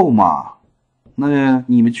肌肉嘛，那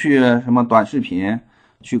你们去什么短视频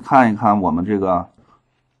去看一看我们这个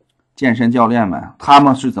健身教练们，他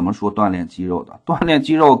们是怎么说锻炼肌肉的？锻炼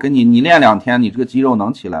肌肉跟你练2天，你这个肌肉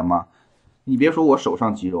能起来吗？你别说我手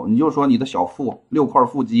上肌肉，你就说你的小腹6块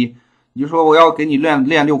腹肌，你就说我要给你练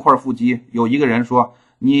6块腹肌，有一个人说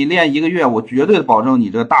你练1个月，我绝对保证你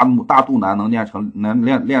这个大肚腩能练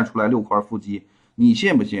出来6块腹肌，你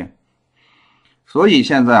信不信？所以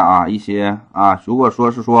现在啊，一些啊，如果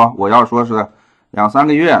说是说我要说是2、3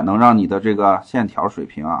个月能让你的这个线条水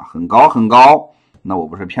平啊很高很高，那我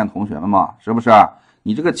不是骗同学们吗？是不是？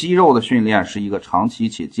你这个肌肉的训练是一个长期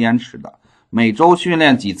且坚持的，每周训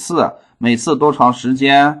练几次，每次多长时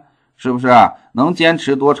间，是不是？能坚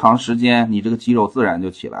持多长时间，你这个肌肉自然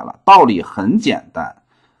就起来了。道理很简单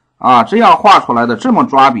啊，这样画出来的这么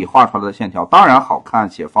抓笔画出来的线条当然好看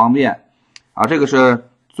且方便啊，这个是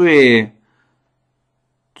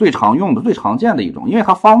最常用的、最常见的一种，因为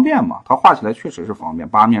它方便嘛，它画起来确实是方便，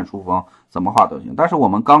八面出风，怎么画都行。但是我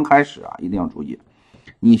们刚开始啊，一定要注意，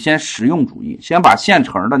你先实用主义，先把现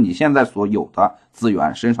成的你现在所有的资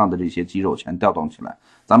源身上的这些肌肉全调动起来，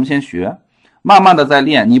咱们先学，慢慢的再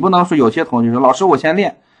练。你不能说有些同学说，老师我先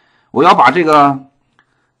练，我要把这个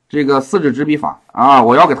4指执笔法啊，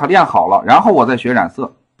我要给它练好了，然后我再学染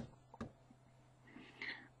色。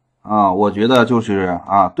啊，我觉得就是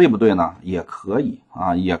啊，对不对呢？也可以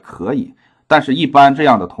啊，也可以。但是，一般这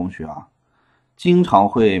样的同学啊，经常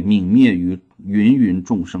会泯灭于芸芸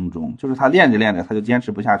众生中，就是他练着练着他就坚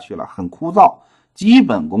持不下去了，很枯燥。基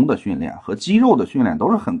本功的训练和肌肉的训练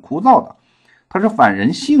都是很枯燥的，它是反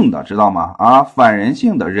人性的，知道吗？啊，反人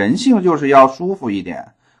性的，人性就是要舒服一点，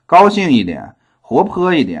高兴一点，活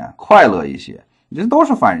泼一点，快乐一些，这都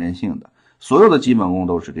是反人性的。所有的基本功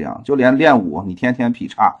都是这样，就连练武，你天天劈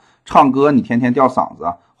叉。唱歌你天天吊嗓子，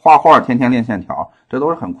画画天天练线条，这都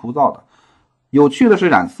是很枯燥的。有趣的是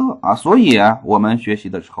染色啊，所以我们学习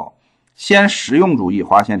的时候，先实用主义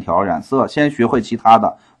画线条染色，先学会其他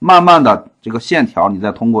的，慢慢的这个线条你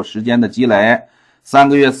再通过时间的积累，3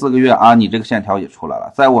个月4个月啊，你这个线条也出来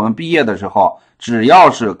了。在我们毕业的时候，只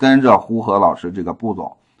要是跟着呼和老师这个步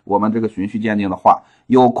骤，我们这个循序渐进的画，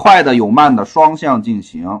有快的有慢的双向进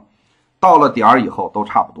行，到了点儿以后都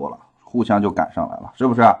差不多了，互相就赶上来了，是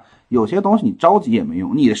不是？有些东西你着急也没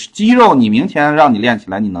用，你肌肉你明天让你练起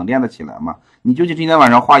来，你能练得起来吗？你就今天晚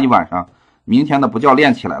上画一晚上，明天的不叫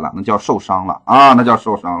练起来了，那叫受伤了啊，那叫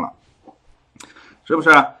受伤了，是不是？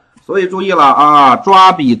所以注意了啊，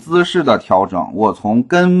抓笔姿势的调整，我从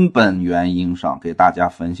根本原因上给大家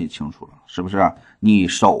分析清楚了，是不是？你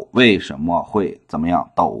手为什么会怎么样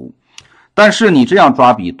抖？但是你这样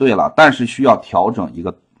抓笔对了，但是需要调整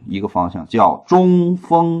一个方向，叫中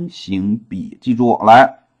锋型笔，记住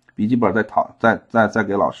来。笔记本再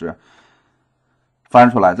给老师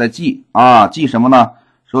翻出来再记啊，记什么呢？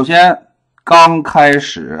首先刚开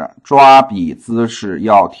始抓笔姿势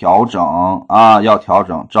要调整啊，要调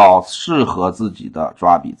整，找适合自己的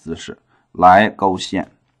抓笔姿势来勾线，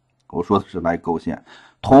我说的是来勾线，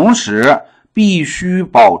同时必须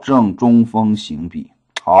保证中锋型笔。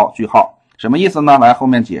好，句号什么意思呢？来后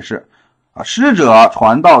面解释啊，师者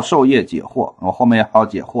传道授业解惑，我后面还要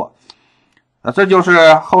解惑。这就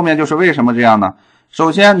是后面就是为什么这样呢？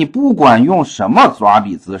首先你不管用什么抓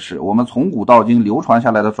笔姿势，我们从古到今流传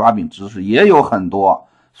下来的抓笔姿势也有很多，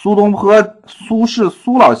苏东坡、苏轼、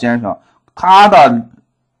苏老先生他的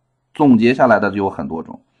总结下来的就有很多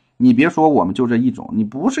种，你别说我们就这一种，你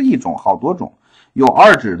不是一种，好多种，有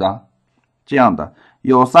2指的这样的，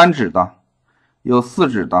有3指的，有4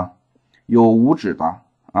指的，有5指的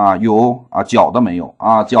啊，有啊脚的没有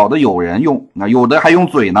啊，脚的有人用，那有的还用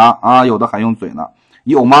嘴呢啊，有的还用嘴呢，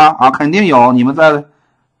有吗？啊，肯定有，你们在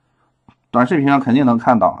短视频上肯定能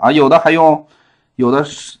看到啊。有的还用，有的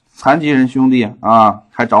残疾人兄弟啊，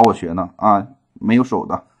还找我学呢啊，没有手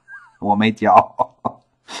的，我没教，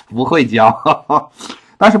不会教。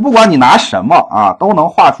但是不管你拿什么啊，都能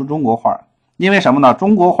画出中国画。因为什么呢？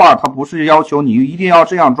中国画它不是要求你一定要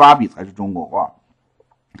这样抓笔才是中国画，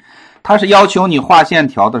它是要求你画线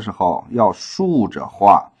条的时候要竖着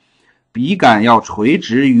画，笔杆要垂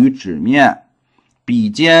直于纸面，笔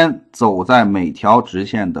尖走在每条直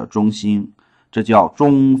线的中心，这叫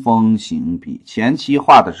中锋行笔。前期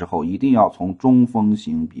画的时候一定要从中锋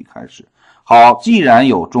行笔开始。好，既然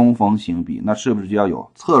有中锋行笔，那是不是就要有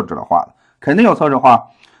侧着的画的？肯定有侧着画，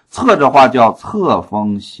侧着画叫侧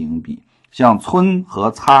锋行笔。像皴和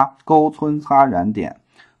擦，勾皴擦染点，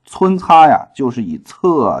皴擦呀就是以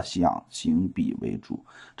侧向行笔为主，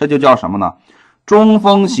这就叫什么呢？中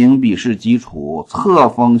锋行笔是基础，侧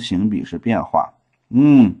锋行笔是变化。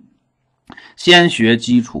先学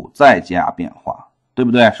基础再加变化，对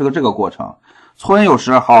不对？是个这个过程。皴有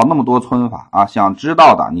时好那么多皴法啊，想知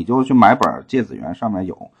道的你就去买本芥子园，上面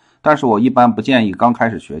有。但是我一般不建议刚开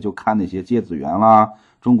始学就看那些芥子园啦、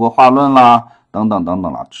中国画论啦等等等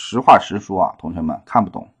等了。实话实说啊，同学们看不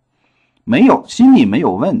懂，没有心里没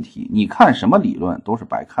有问题，你看什么理论都是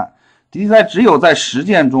白看。只有在实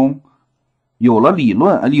践中有了理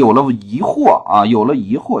论，有了疑惑啊，有了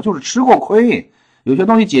疑惑就是吃过亏，有些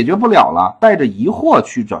东西解决不了了，带着疑惑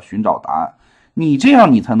去寻找答案，你这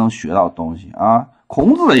样你才能学到东西啊。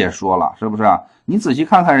孔子也说了，是不是啊？你仔细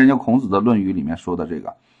看看人家孔子的论语里面说的这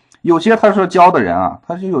个，有些他说教的人啊，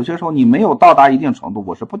他是有些时候你没有到达一定程度，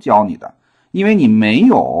我是不教你的，因为你没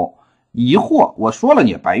有疑惑，我说了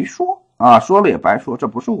也白说啊，说了也白说，这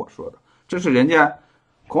不是我说的，这是人家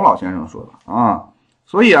孔老先生说的啊。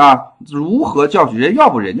所以啊，如何教学，要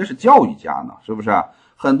不人家是教育家呢，是不是啊？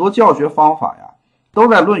很多教学方法呀都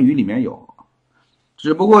在论语里面有，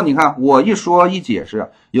只不过你看我一说一解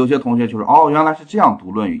释，有些同学就说哦，原来是这样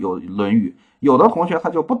读论语，有的同学他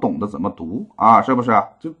就不懂得怎么读啊，是不是？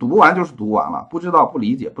就读完就是读完了，不知道不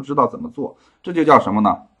理解，不知道怎么做，这就叫什么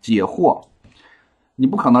呢？解惑。你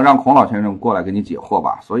不可能让孔老先生过来给你解惑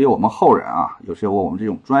吧？所以我们后人啊，有时候我们这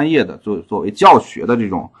种专业的作为教学的这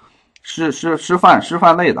种师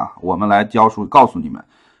范类的，我们来教书告诉你们，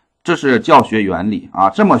这是教学原理啊，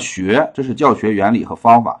这么学，这是教学原理和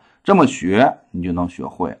方法，这么学你就能学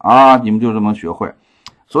会啊，你们就这么学会。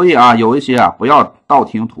所以啊，有一些啊，不要道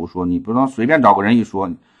听途说，你不能随便找个人一说，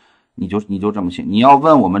你就这么信。你要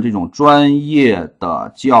问我们这种专业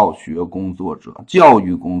的教学工作者、教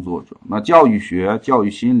育工作者，那教育学、教育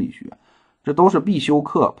心理学，这都是必修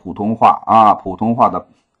课，普通话啊，普通话的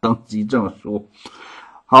等级证书。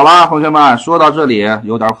好了，同学们，说到这里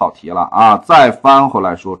有点跑题了啊，再翻回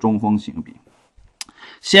来说中锋行笔。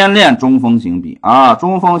先练中锋行笔啊，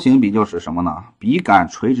中锋行笔就是什么呢？笔杆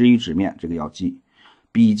垂直于纸面，这个要记。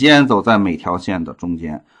笔尖走在每条线的中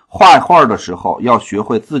间，画画的时候要学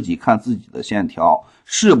会自己看自己的线条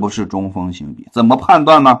是不是中锋行笔。怎么判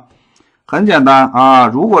断呢？很简单啊，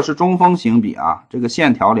如果是中锋行笔啊，这个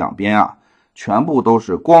线条两边啊全部都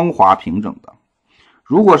是光滑平整的。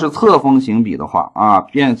如果是侧锋行笔的话啊，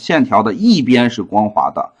线条的一边是光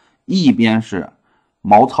滑的，一边是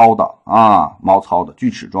毛糙的啊，毛糙的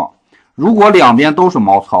锯齿状。如果两边都是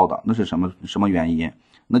毛糙的，那是什么原因？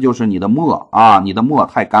那就是你的墨啊，你的墨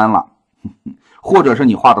太干了，或者是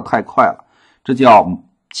你画的太快了，这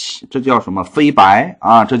叫什么飞白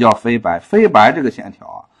啊？这叫飞白。飞白这个线条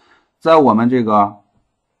啊，在我们这个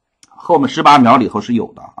后面18秒里头是有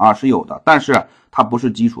的啊，是有的，但是它不是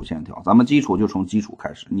基础线条，咱们基础就从基础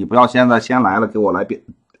开始，你不要现在先来了给我来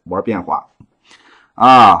玩变化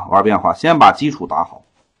啊，玩变化，先把基础打好。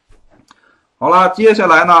好了，接下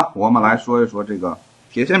来呢，我们来说一说这个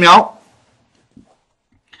铁线描。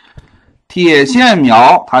铁线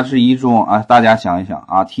描它是一种啊，大家想一想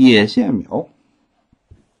啊，铁线描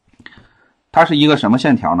它是一个什么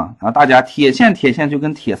线条呢？啊，大家铁线就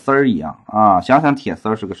跟铁丝儿一样啊，想想铁丝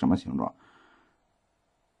儿是个什么形状？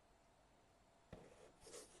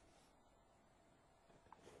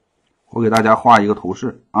我给大家画一个图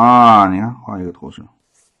示啊，你看画一个图示。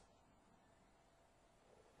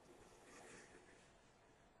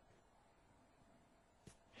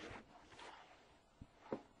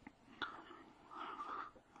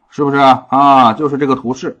是不是啊？就是这个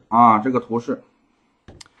图示啊，这个图示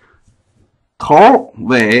头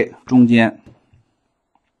尾中间，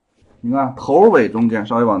你看头尾中间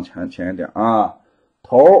稍微往前一点啊，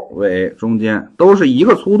头尾中间都是一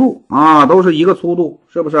个粗度啊，都是一个粗度，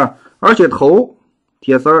是不是？而且头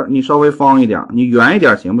铁丝儿你稍微方一点，你圆一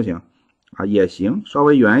点行不行啊？也行，稍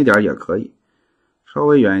微圆一点也可以，稍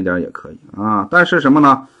微圆一点也可以啊。但是什么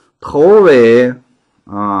呢？头尾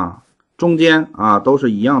啊、中间啊都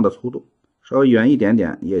是一样的粗度，稍微圆一点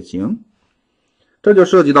点也行。这就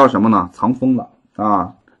涉及到什么呢？藏锋了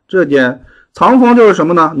啊。这件藏锋就是什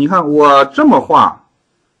么呢？你看我这么画，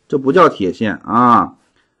这不叫铁线啊。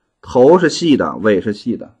头是细的，尾是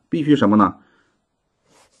细的，必须什么呢？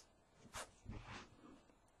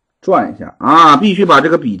转一下啊，必须把这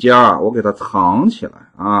个笔尖啊，我给它藏起来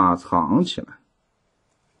啊，藏起来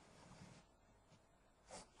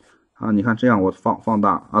啊。你看这样我放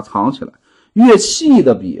大啊，藏起来。越细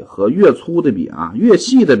的笔和越粗的笔啊，越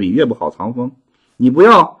细的笔越不好藏锋。你不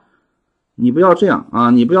要这样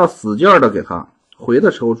啊，你不要使劲的给它回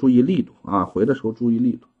的时候注意力度啊，回的时候注意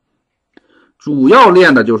力度。主要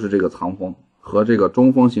练的就是这个藏锋和这个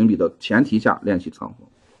中锋行笔的前提下练习藏锋。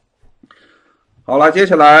好了，接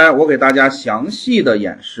下来我给大家详细的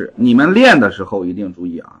演示，你们练的时候一定注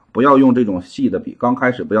意啊，不要用这种细的笔，刚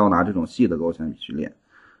开始不要拿这种细的勾线笔去练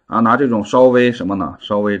啊，拿这种稍微什么呢？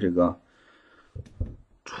稍微这个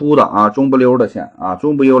粗的啊，中不溜的线啊，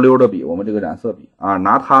中不溜溜的笔，我们这个染色笔啊，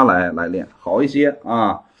拿它来练好一些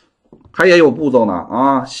啊。它也有步骤呢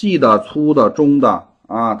啊，细的、粗的、中的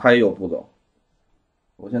啊，它也有步骤。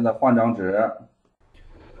我现在换张纸。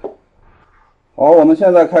好，我们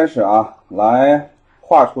现在开始啊，来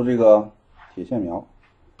画出这个铁线描。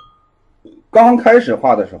刚开始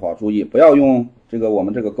画的时候注意不要用这个我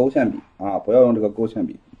们这个勾线笔啊，不要用这个勾线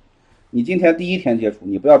笔。你今天第一天接触，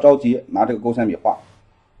你不要着急拿这个勾线笔画，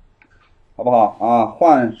好不好啊？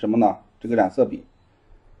换什么呢？这个染色笔，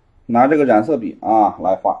拿这个染色笔啊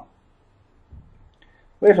来画。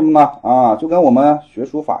为什么呢？啊，就跟我们学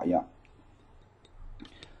书法一样。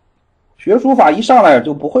学书法一上来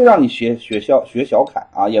就不会让你学小楷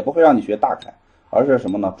啊，也不会让你学大楷，而是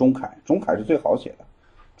什么呢？中楷。中楷是最好写的，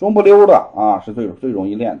中不溜的啊是最容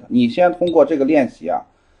易练的。你先通过这个练习啊，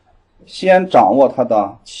先掌握它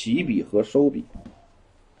的起笔和收笔，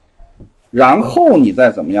然后你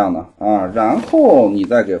再怎么样呢？啊，然后你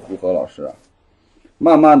再给胡和老师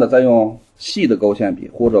慢慢的再用细的勾线笔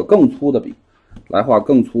或者更粗的笔来画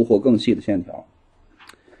更粗或更细的线条。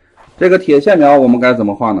这个铁线描我们该怎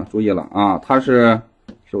么画呢？注意了啊，它是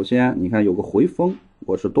首先你看有个回锋，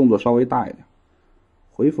我是动作稍微大一点，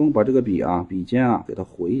回锋把这个笔啊笔尖啊给它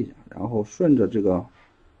回一下，然后顺着这个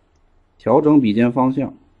调整笔尖方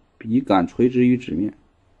向，笔杆垂直于纸面，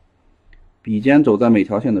笔尖走在每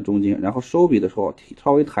条线的中间，然后收笔的时候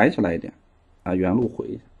稍微抬起来一点啊，原路回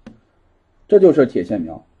一下，这就是铁线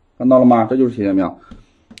描，看到了吗？这就是铁线描。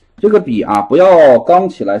这个笔啊，不要刚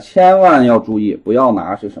起来，千万要注意，不要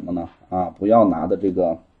拿是什么呢？啊，不要拿的这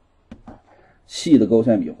个细的勾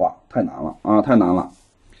线笔画，太难了啊，太难了。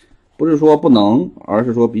不是说不能，而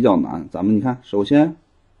是说比较难。咱们你看，首先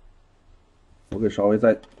我给稍微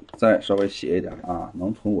再稍微斜一点啊，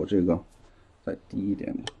能从我这个再低一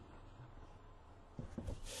点点，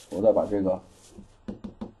我再把这个。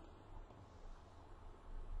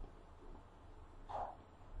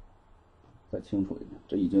再清楚一点，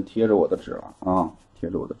这已经贴着我的纸了啊，贴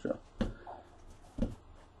着我的纸。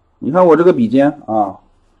你看我这个笔尖啊，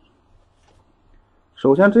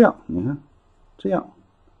首先这样，你看这样，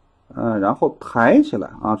然后抬起来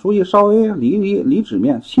啊，注意稍微离纸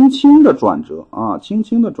面，轻轻的转折啊，轻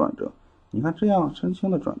轻的转折。你看这样，轻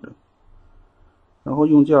轻的转折，然后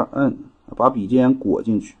用劲摁，把笔尖裹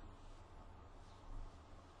进去。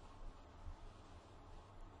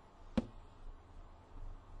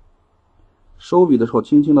收笔的时候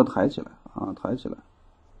轻轻的抬起来啊，抬起来，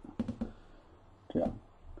这样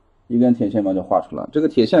一根铁线描就画出来。这个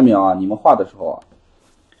铁线描啊，你们画的时候啊，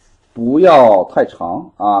不要太长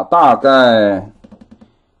啊，大概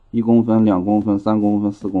1公分、2公分、3公分、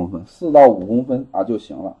4公分，4到5公分啊就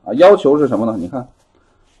行了啊。要求是什么呢？你看，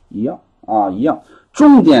一样啊，一样。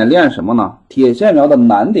重点练什么呢？铁线描的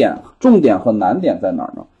难点、重点和难点在哪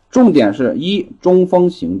儿呢？重点是中锋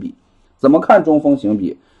行笔。怎么看中锋行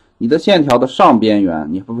笔？你的线条的上边缘，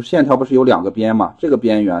你不是线条不是有2个边吗？这个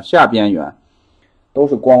边缘、下边缘都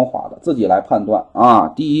是光滑的，自己来判断啊。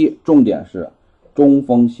第一，重点是中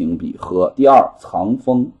锋行笔和第二藏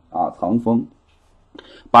锋啊，藏锋，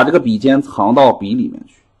把这个笔尖藏到笔里面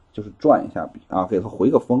去，就是转一下笔啊，给它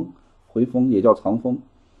回个锋，回锋也叫藏锋。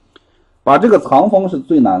把这个藏锋是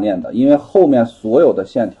最难练的，因为后面所有的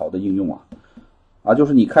线条的应用啊，就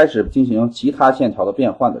是你开始进行其他线条的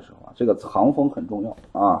变换的时候啊，这个藏锋很重要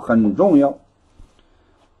啊，很重要。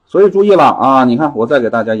所以注意了啊，你看我再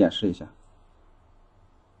给大家演示一下。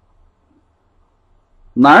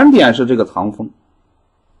难点是这个藏锋。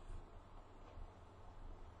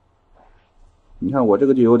你看我这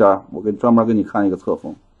个就有点，我专门给你看一个侧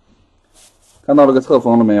锋，看到这个侧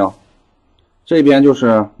锋了没有？这边就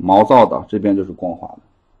是毛躁的，这边就是光滑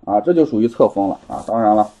的啊，这就属于侧锋了啊。当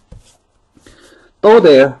然了，都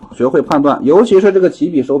得学会判断，尤其是这个起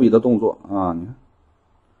笔收笔的动作啊，你看，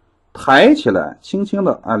抬起来，轻轻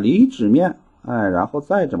的啊，离纸面，哎，然后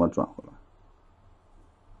再这么转回来。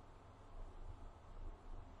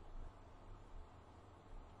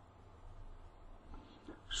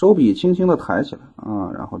收笔轻轻的抬起来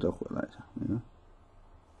啊，然后再回来一下，你看，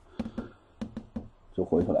就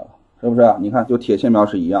回出来了，是不是？你看，就铁线描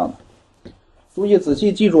是一样的。注意仔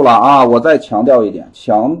细记住了啊！我再强调一点，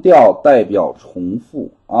强调代表重复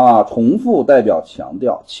啊，重复代表强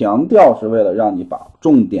调，强调是为了让你把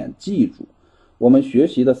重点记住。我们学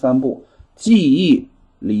习的3步：记忆、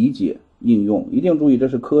理解、应用，一定注意，这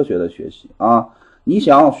是科学的学习啊！你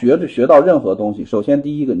想学到任何东西，首先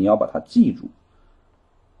第一个你要把它记住。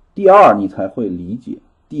第二，你才会理解；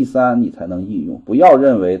第三，你才能应用。不要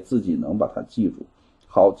认为自己能把它记住，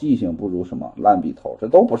好记性不如什么烂笔头，这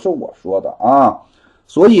都不是我说的啊。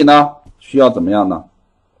所以呢，需要怎么样呢？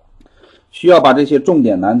需要把这些重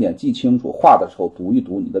点难点记清楚，画的时候读一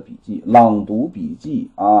读你的笔记，朗读笔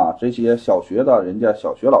记啊。这些小学的人家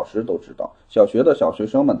小学老师都知道，小学的小学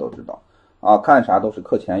生们都知道啊。看啥都是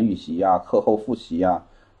课前预习呀，课后复习呀。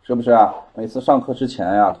是不是啊？每次上课之前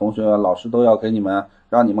呀，同学老师都要给你们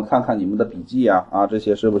让你们看看你们的笔记呀，这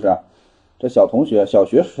些是不是？这小同学、小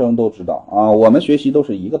学生都知道啊。我们学习都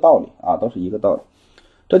是一个道理啊，都是一个道理。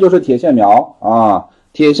这就是铁线描啊，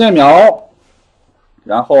铁线描。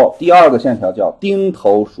然后第二个线条叫钉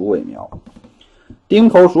头鼠尾描。钉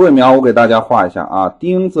头鼠尾描，我给大家画一下啊。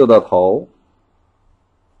钉子的头，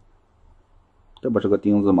这不是个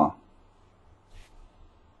钉子吗？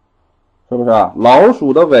是不是啊？老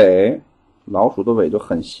鼠的尾，老鼠的尾就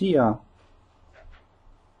很细啊，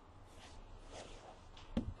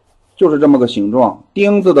就是这么个形状。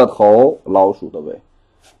钉子的头，老鼠的尾，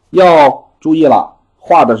要注意了，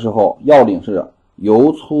画的时候要领是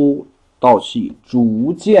由粗到细，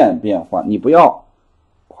逐渐变换，你不要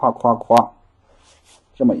夸夸夸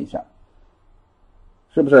这么一下，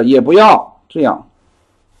是不是？也不要这样，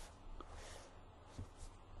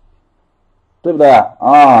对不对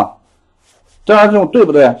啊？当然这种对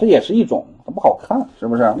不对？这也是一种，它不好看，是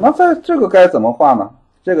不是？那在这个该怎么画呢？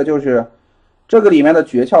这个就是这个里面的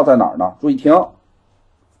诀窍在哪儿呢？注意听，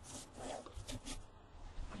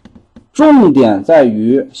重点在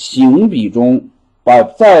于行笔中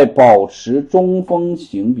在保持中锋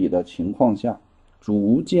行笔的情况下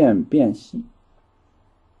逐渐变细。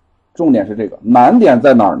重点是这个，难点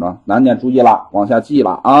在哪儿呢？难点注意了，往下记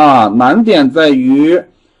了啊！难点在于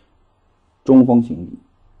中锋行笔。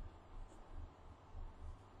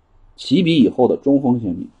起笔以后的中锋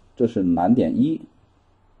行笔，这是难点1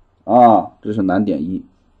啊，这是难点1。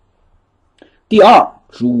第二，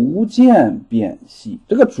逐渐变细，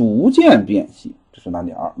这个逐渐变细，这是难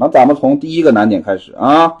点2。那咱们从第一个难点开始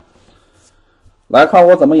啊，来看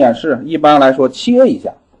我怎么演示。一般来说，切一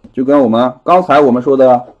下，就跟我们刚才我们说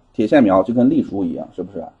的铁线描，就跟隶书一样，是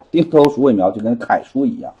不是？钉头鼠尾描就跟楷书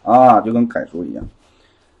一样啊，就跟楷书一样。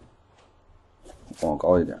往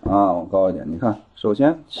高一点啊，往高一点。你看，首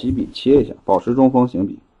先起笔切一下，保持中锋行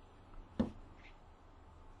笔。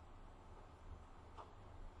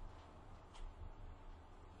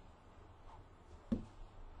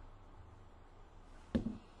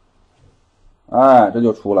哎，这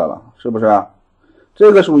就出来了，是不是？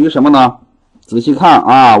这个属于什么呢？仔细看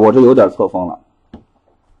啊，我这有点侧锋了。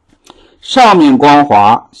上面光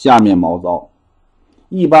滑，下面毛躁。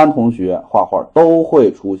一般同学画画都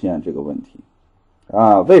会出现这个问题。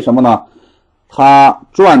为什么呢？他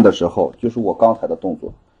转的时候，就是我刚才的动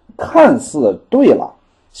作，看似对了，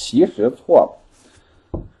其实错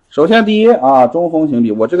了。首先第一啊，中锋行笔，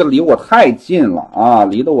我这个离我太近了啊，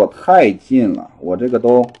离得我太近了，我这个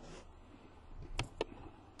都，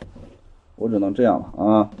我只能这样了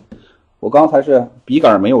啊。我刚才是笔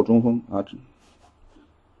杆没有中锋啊，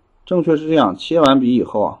正确是这样，切完笔以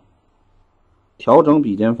后啊，调整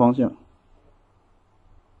笔尖方向。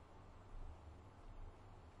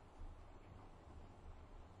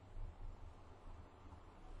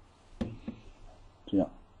这样，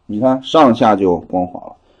你看上下就光滑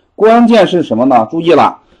了。关键是什么呢？注意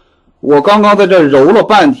了，我刚刚在这揉了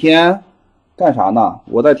半天，干啥呢？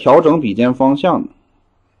我在调整笔尖方向呢。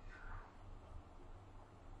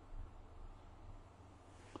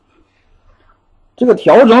这个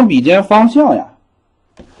调整笔尖方向呀，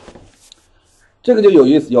这个就有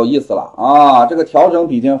意思了啊！这个调整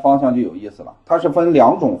笔尖方向就有意思了。它是分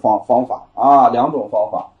两种方法啊，两种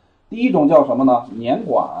方法。第一种叫什么呢？捻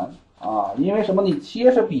管。因为什么？你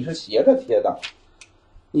切是笔是斜着切的，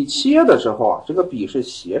你切的时候啊，这个笔是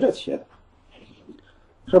斜着切的。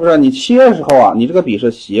是不是？你切的时候啊，你这个笔是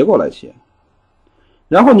斜过来切，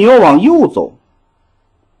然后你又往右走。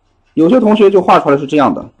有些同学就画出来是这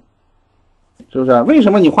样的，是不是？为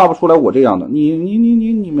什么你画不出来我这样的？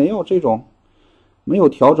你没有这种，没有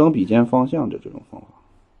调整笔尖方向的这种方法。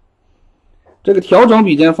这个调整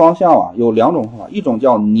笔尖方向啊，有2种方法，一种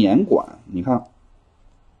叫捻管，你看，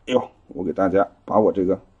哎呦，我给大家把我这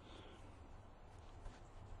个，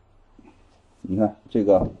你看这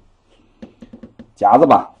个夹子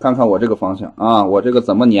吧，看看我这个方向啊，我这个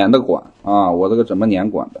怎么捻的管啊，我这个怎么捻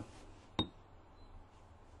管的。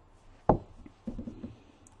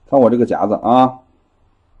看我这个夹子啊，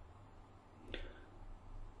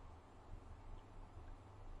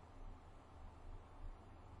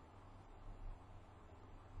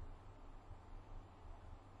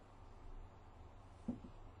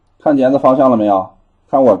看夹子方向了没有？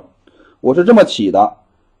看我是这么起的，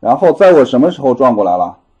然后在我什么时候转过来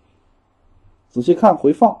了？仔细看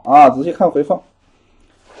回放啊，仔细看回放，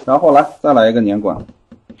然后再来一个捻管，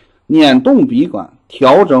捻动笔管，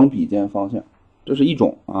调整笔尖方向。这是一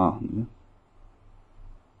种啊，你看，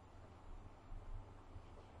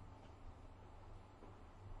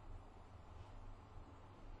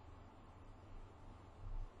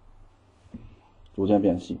逐渐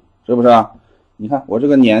变细，是不是啊？你看我这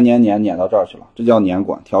个捻到这儿去了，这叫捻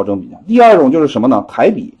管，调整笔尖。第二种就是什么呢？抬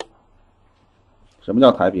笔。什么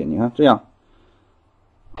叫抬笔？你看这样，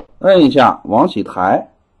摁一下往起抬，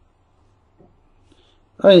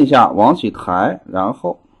摁一下往起抬，然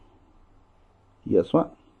后也算，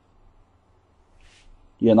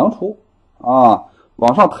也能出啊，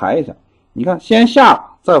往上抬一下。你看，先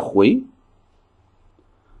下再回，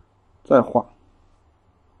再画，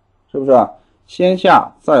是不是？先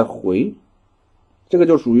下再回，这个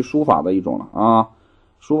就属于书法的一种了啊。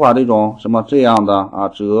书法这种什么这样的啊，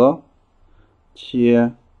折、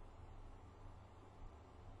切、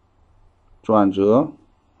转折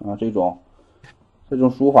啊，这种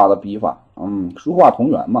书法的笔法，书画同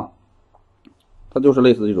源嘛。它就是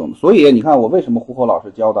类似这种，所以你看我为什么胡侯老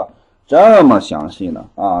师教的这么详细呢？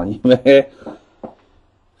啊，因为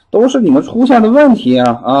都是你们出现的问题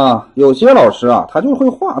啊！有些老师啊，他就会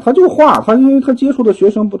画，他因为他接触的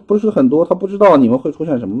学生不是很多，他不知道你们会出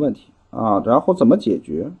现什么问题啊，然后怎么解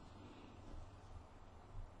决？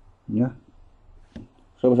你看，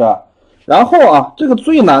是不是？然后啊，这个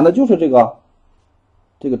最难的就是这个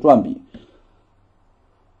转笔。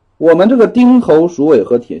我们这个钉头、鼠尾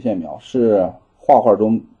和铁线描是画画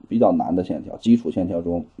中比较难的线条，基础线条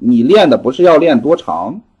中，你练的不是要练多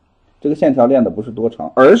长，这个线条练的不是多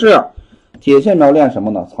长，而是铁线描练什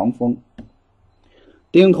么呢？藏锋。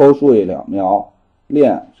钉头、鼠尾描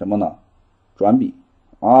练什么呢？转笔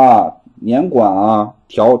啊，捻管啊，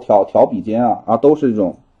调笔尖啊，都是这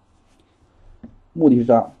种。目的是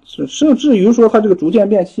啥？是至于说它这个逐渐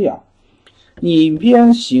变细啊，你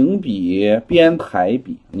边行笔边抬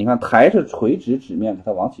笔，你看抬是垂直纸面给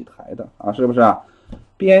它往起抬的啊，是不是啊？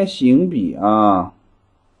边行笔啊，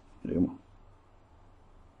这个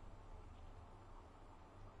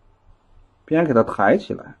边给它抬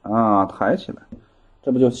起来啊，抬起来，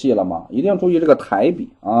这不就细了吗？一定注意这个抬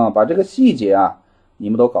笔啊，把这个细节啊你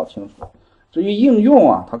们都搞清楚。至于应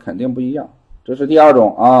用啊，它肯定不一样。这是第二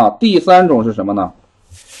种啊，第三种是什么呢？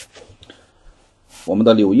我们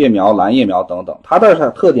的柳叶描、蓝叶描等等，它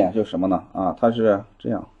的特点是什么呢？啊，它是这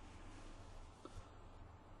样，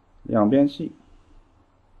两边细，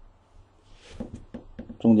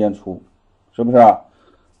中间粗，是不是？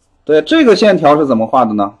对，这个线条是怎么画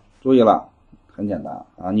的呢？注意了，很简单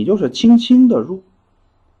啊，你就是轻轻的入，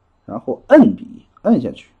然后摁笔摁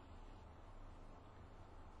下去，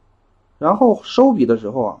然后收笔的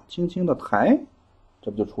时候啊，轻轻的抬，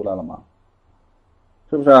这不就出来了吗？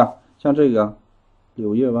是不是？像这个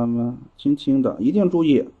柳叶弯弯，轻轻的，一定注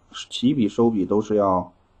意起笔收笔都是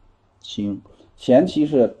要轻，前期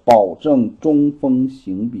是保证中锋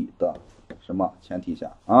行笔的什么前提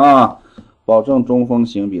下啊？保证中锋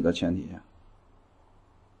行笔的前提下。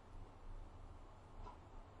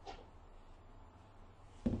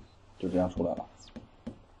就这样出来了。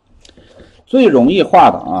最容易画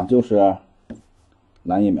的啊，就是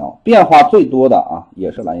蓝叶描，变化最多的啊，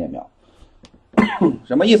也是蓝叶描。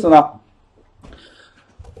什么意思呢？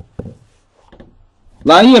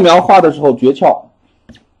蓝叶描画的时候诀窍，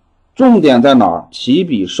重点在哪儿？起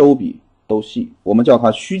笔收笔都细，我们叫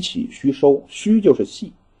它虚起虚收，虚就是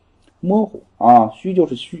细模糊啊，虚就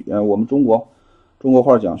是虚，我们中国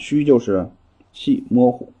画讲虚就是细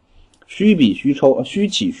模糊，虚笔虚抽，虚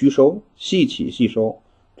起虚收，细起细收，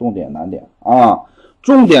重点难点啊，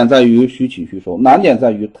重点在于虚起虚收，难点在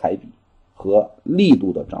于抬笔和力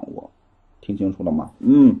度的掌握，听清楚了吗？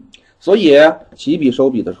所以起笔收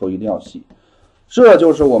笔的时候一定要细。这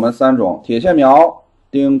就是我们3种铁线描、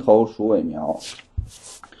钉头鼠尾描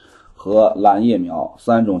和蓝叶描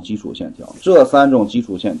3种基础线条。这3种基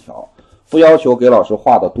础线条不要求给老师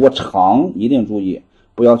画的多长，一定注意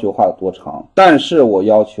不要求画的多长，但是我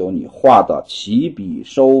要求你画的起笔、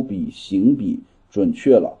收笔、行笔准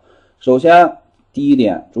确了。首先第一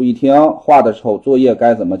点，注意听，画的时候作业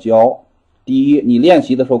该怎么交。第一，你练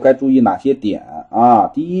习的时候该注意哪些点啊？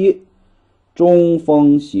第一，中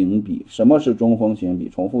锋行笔。什么是中锋行笔？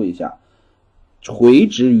重复一下，垂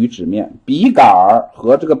直于纸面，笔杆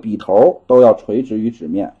和这个笔头都要垂直于纸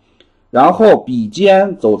面，然后笔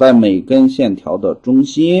尖走在每根线条的中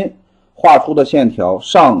心，画出的线条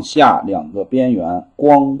上下2个边缘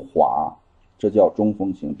光滑，这叫中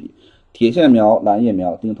锋行笔。铁线描、蓝叶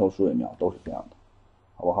描、钉头鼠尾描都是这样的，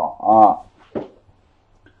好不好啊？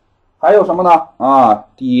还有什么呢？啊，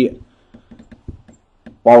第一，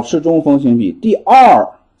保持中锋行笔。第二，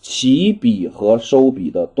起笔和收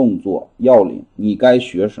笔的动作要领，你该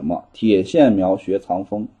学什么？铁线描学藏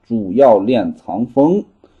锋，主要练藏锋。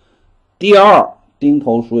第二，钉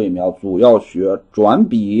头鼠尾描主要学转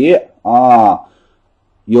笔啊，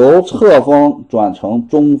由侧锋转成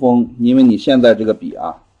中锋，因为你现在这个笔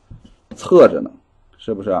啊侧着呢，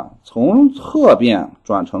是不是啊？从侧边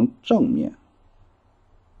转成正面，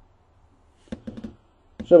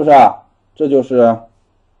是不是啊？这就是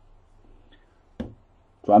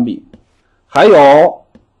转笔。还有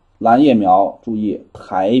蓝叶描，注意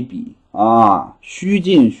抬笔啊，虚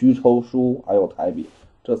进虚抽书，还有抬笔，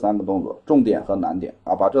这3个动作重点和难点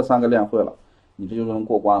啊，把这3个练会了，你这就能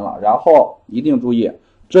过关了。然后一定注意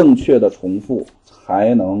正确的重复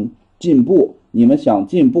才能进步。你们想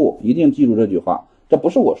进步，一定记住这句话，这不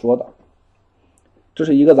是我说的，这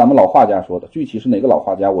是一个咱们老画家说的，具体是哪个老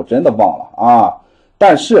画家我真的忘了啊，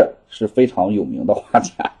但是是非常有名的画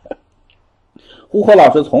家。呼和老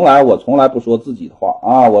师我从来不说自己的话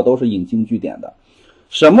啊，我都是引经据典的。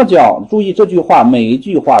什么叫，注意这句话，每一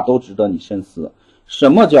句话都值得你深思。什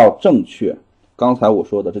么叫正确？刚才我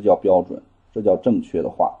说的这叫标准，这叫正确的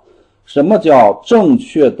话。什么叫正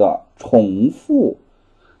确的重复？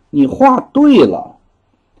你画对了，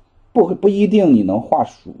不一定你能画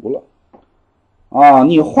熟了啊，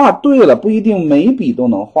你画对了不一定每笔都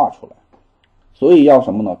能画出来，所以要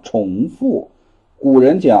什么呢？重复。古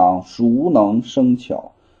人讲熟能生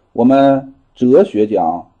巧，我们哲学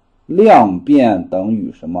讲量变等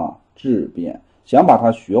于什么？质变。想把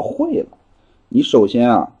它学会了，你首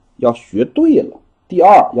先啊要学对了，第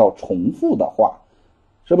二要重复的画，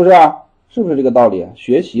是不是啊？是不是这个道理？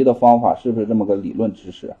学习的方法是不是这么个理论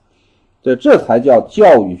知识？这才叫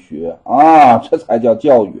教育学啊，这才叫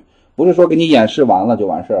教育，不是说给你演示完了就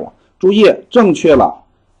完事了。注意，正确了，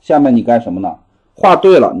下面你干什么呢？画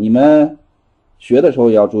对了，你们学的时候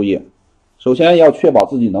也要注意，首先要确保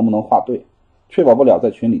自己能不能画对，确保不了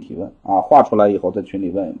在群里提问啊，画出来以后在群里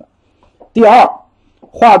问一问。第二，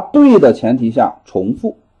画对的前提下重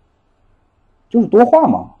复，就是多画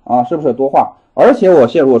嘛啊，是不是多画？而且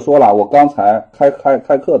我说了，我刚才开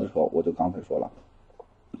课的时候我就刚才说了，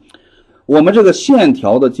我们这个线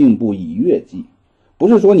条的进步以月计，不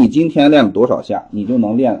是说你今天练了多少下你就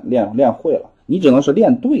能练会了，你只能是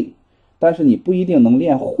练对，但是你不一定能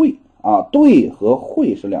练会啊，对和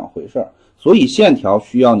会是2回事，所以线条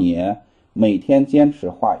需要你每天坚持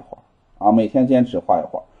画一会儿啊，每天坚持画一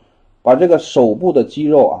会儿，把这个手部的肌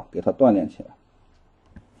肉啊给它锻炼起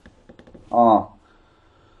来啊。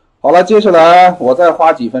好了，接下来我再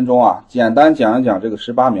花几分钟啊，简单讲一讲这个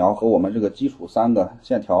18描和我们这个基础3个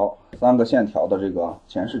线条的这个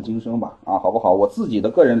前世今生吧啊，好不好？我自己的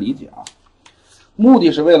个人理解啊，目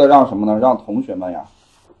的是为了让什么呢？让同学们呀，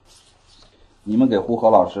你们给呼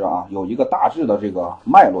和老师啊有一个大致的这个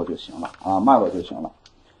脉络就行了啊，脉络就行了。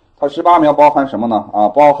它18描包含什么呢？啊，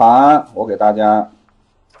包含我给大家，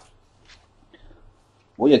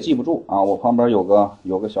我也记不住啊，我旁边有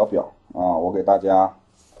个小表啊，我给大家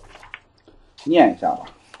念一下吧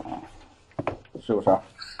啊，是不是？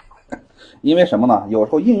因为什么呢？有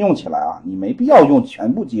时候应用起来啊，你没必要用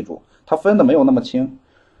全部记住，它分的没有那么清。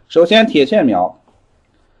首先铁线描，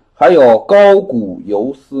还有高古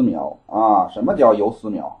游丝描啊。什么叫游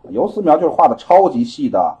丝描？游丝描就是画的超级细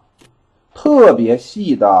的、特别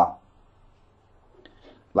细的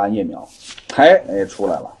蓝叶描，哎出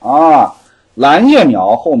来了啊！蓝叶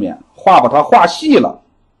描后面把它画细了，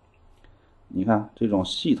你看这种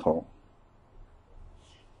细头。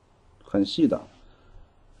很细的，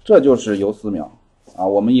这就是游丝描啊。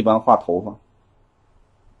我们一般画头发，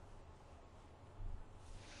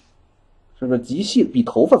是不是极细，比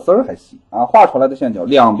头发丝儿还细啊？画出来的线条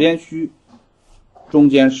两边虚，中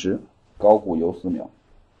间实，高古游丝描。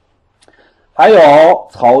还有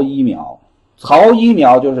曹衣描，曹衣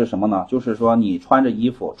描就是什么呢？就是说你穿着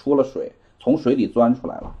衣服出了水，从水里钻出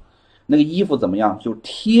来了，那个衣服怎么样？就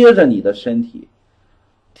贴着你的身体，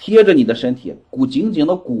贴着你的身体，紧紧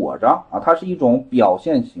的裹着啊，它是一种表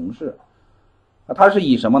现形式。它是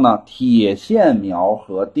以什么呢？铁线描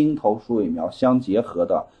和钉头鼠尾描相结合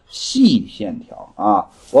的细线条啊，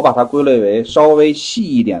我把它归类为稍微细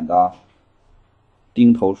一点的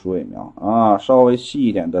钉头鼠尾描啊，稍微细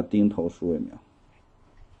一点的钉头鼠尾描，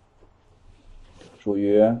属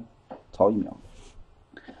于曹衣描。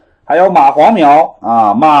还有蚂黄描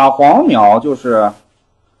啊，蚂黄描就是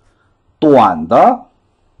短的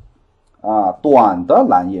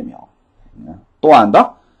蓝叶描，短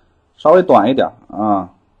的。稍微短一点啊，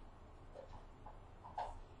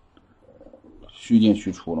虚进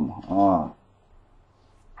虚出了嘛啊，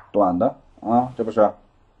短的啊，这不是？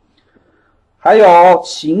还有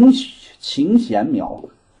琴弦描，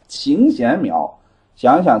琴弦描，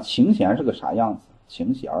想一想琴弦是个啥样子？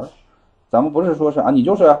琴弦儿，咱们不是说是啊，你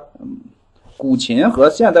就是古琴和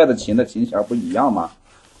现在的琴的琴弦不一样吗？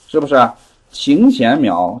是不是？琴弦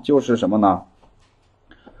描就是什么呢？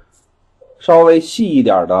稍微细一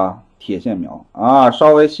点的铁线描啊，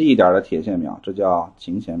稍微细一点的铁线描，这叫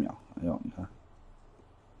琴弦描。哎呦，你看，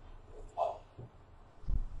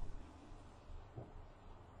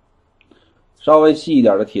稍微细一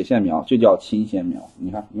点的铁线描就叫琴弦描。你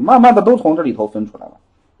看，你慢慢的都从这里头分出来了。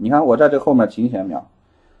你看我在这后面琴弦描，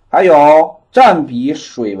还有蘸笔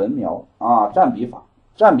水纹描啊，蘸笔法，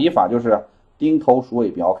蘸笔法就是钉头鼠尾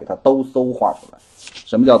描给它兜搜画出来。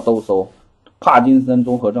什么叫兜搜？帕金森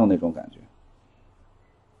综合症那种感觉。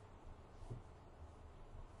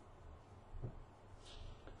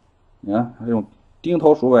你看这种钉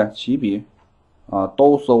头鼠尾起笔啊，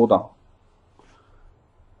都搜的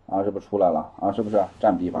啊，这不出来了啊？是不是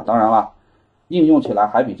蘸笔法？当然了，应用起来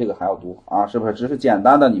还比这个还要多啊，是不是？只是简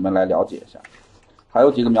单的你们来了解一下。还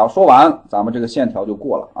有几个描，说完咱们这个线条就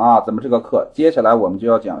过了啊。咱们这个课接下来我们就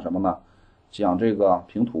要讲什么呢？讲这个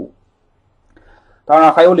平涂。当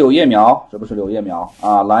然还有柳叶描，这不是柳叶描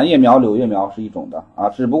啊，蓝叶描、柳叶描是一种的啊，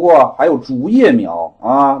只不过还有竹叶描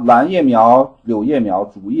啊，蓝叶描、柳叶描、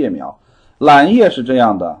竹叶描，蓝叶是这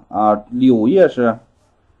样的啊，柳叶是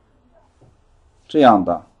这样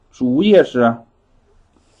的，竹叶是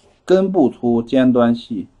根部粗、尖端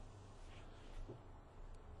细，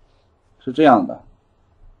是这样的。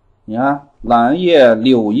你看蓝叶、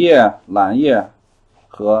柳叶、蓝叶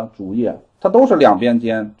和竹叶，它都是两边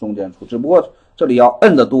尖、中间粗，只不过这里要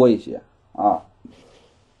摁的多一些啊。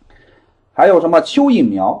还有什么蚯蚓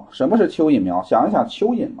描？什么是蚯蚓描？想一想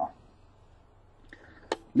蚯蚓嘛，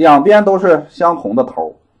两边都是相同的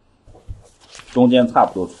头，中间差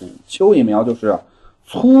不多粗。蚯蚓描就是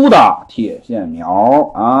粗的铁线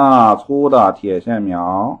描啊，粗的铁线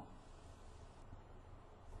描，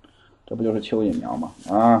这不就是蚯蚓描吗？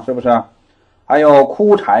啊，是不是？还有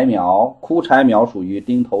枯柴描，枯柴描属于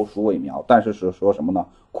钉头鼠尾描，但是是说什么呢？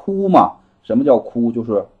枯嘛。什么叫枯？就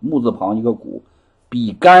是木字旁一个古，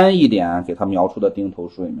笔干一点给它描出的钉头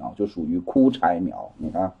鼠尾描就属于枯柴描。你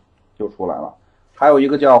看就出来了。还有一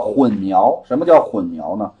个叫混描，什么叫混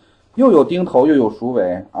描呢？又有钉头又有鼠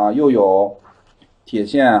尾啊，又有铁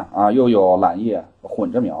线啊，又有蓝叶，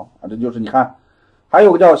混着描啊，这就是你看。还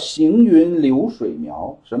有个叫行云流水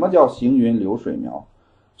描，什么叫行云流水描？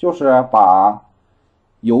就是把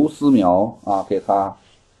游丝描啊给它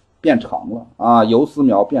变长了啊，游丝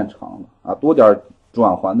描变长了啊，多点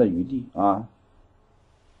转环的余地啊，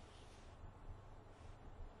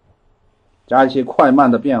加一些快慢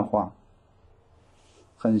的变化，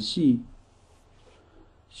很细。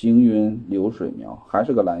行云流水描还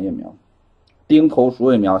是个蓝叶描，钉头鼠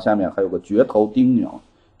尾描下面还有个掘头钉描，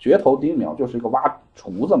掘头钉描就是一个挖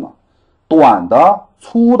厨子嘛，短的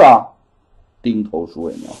粗的钉头鼠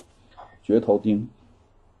尾描，掘头钉。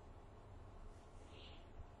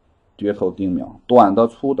掘头钉描，短的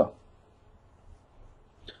粗的，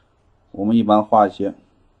我们一般画一些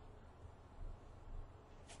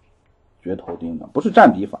掘头钉的，不是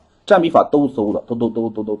蘸笔法，蘸笔法都搜的，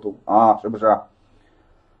都啊，是不是？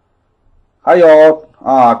还有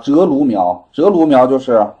啊，折炉描，折炉描就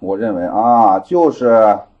是我认为啊，就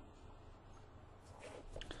是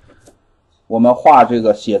我们画这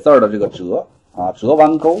个写字的这个折啊，折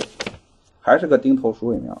弯钩，还是个钉头鼠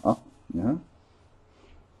尾描啊，你看。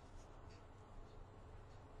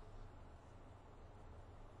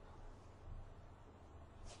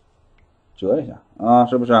折一下啊，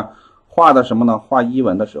是不是？画的什么呢？画衣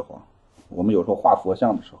纹的时候，我们有时候画佛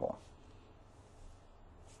像的时候，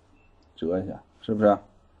折一下，是不是？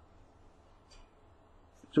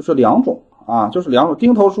就是两种啊，就是两种。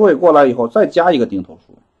钉头鼠尾过来以后，再加一个钉头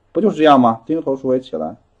鼠尾不就是这样吗？钉头鼠尾起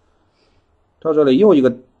来，到这里又一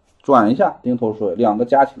个转一下，钉头鼠尾，两个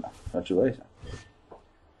加起来，折一下。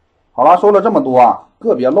好了，说了这么多啊，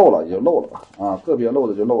个别漏了也就漏了吧，啊，个别漏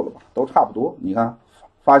的就漏了吧，都差不多。你看，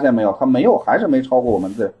发现没有？它没有，还是没超过我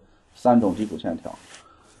们这3种基础线条。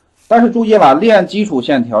但是注意了，练基础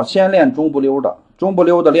线条先练中不溜的，中不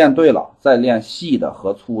溜的练对了，再练细的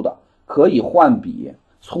和粗的，可以换笔，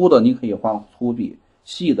粗的你可以换粗笔，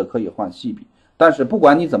细的可以换细笔。但是不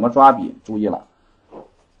管你怎么抓笔，注意了，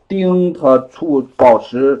盯它保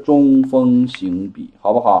持中锋行笔，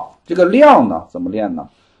好不好？这个量呢，怎么练呢？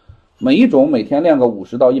每一种每天练个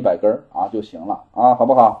50到100根啊就行了啊，好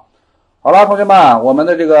不好？好了，同学们，我们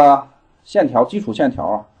的这个线条基础线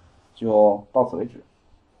条就到此为止。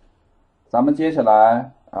咱们接下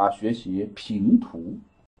来啊学习平涂。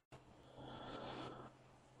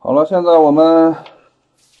好了，现在我们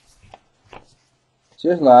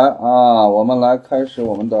接下来啊，我们来开始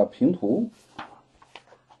我们的平涂。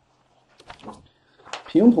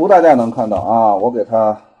平涂大家能看到啊，我给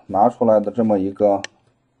它拿出来的这么一个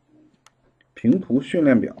平涂训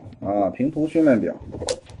练表啊，平涂训练表，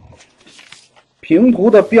平涂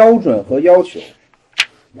的标准和要求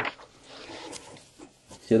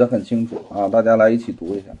写得很清楚啊，大家来一起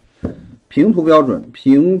读一下。平涂标准：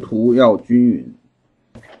平涂要均匀，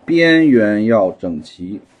边缘要整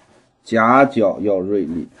齐，夹角要锐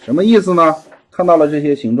利。什么意思呢？看到了这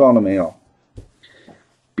些形状了没有？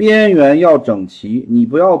边缘要整齐，你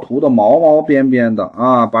不要涂的毛毛边边的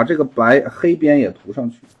啊，把这个黑边也涂上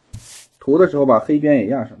去，涂的时候把黑边也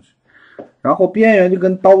压上去，然后边缘就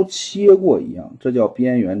跟刀切过一样，这叫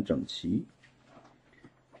边缘整齐。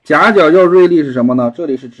夹角要锐利是什么呢？这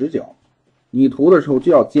里是直角，你涂的时候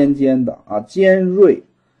就要尖尖的啊，尖锐。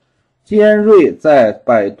尖锐在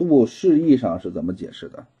百度释义上是怎么解释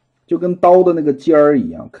的？就跟刀的那个尖儿一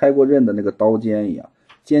样，开过刃的那个刀尖一样，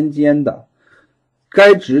尖尖的。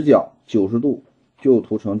该直角90度就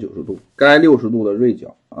涂成90度，该60度的锐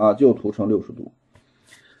角啊就涂成60度。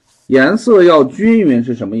颜色要均匀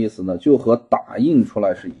是什么意思呢？就和打印出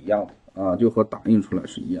来是一样的啊，就和打印出来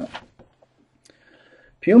是一样的。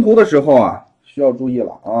平涂的时候啊，需要注意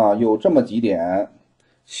了啊，有这么几点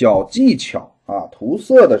小技巧啊，涂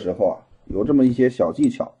色的时候啊，有这么一些小技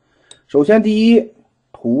巧。首先第一，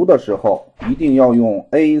涂的时候一定要用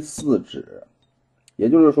A4 纸，也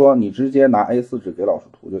就是说你直接拿 A4 纸给老师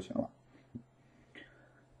涂就行了。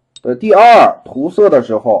第二，涂色的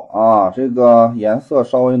时候啊，这个颜色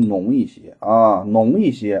稍微浓一些啊，浓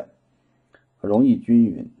一些容易均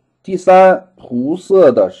匀。第三，涂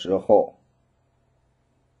色的时候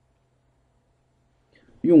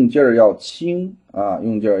用劲儿要轻啊，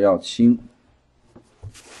用劲儿要轻。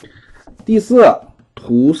第四，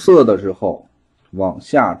涂色的时候往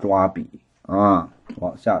下抓笔啊，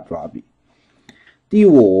往下抓笔。第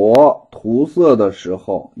五，涂色的时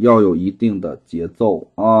候要有一定的节奏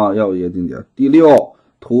啊，要有一定的。第六，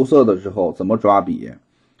涂色的时候怎么抓笔？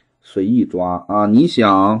随意抓啊，你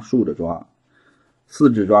想竖着抓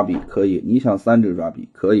，4指抓笔可以，你想3指抓笔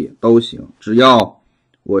可以，都行，只要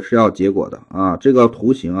我是要结果的啊。这个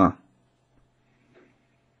图形啊，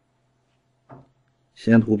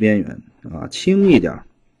先涂边缘啊，轻一点。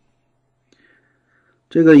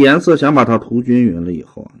这个颜色想把它涂均匀了以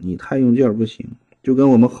后，你太用劲儿不行。就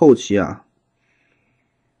跟我们后期啊，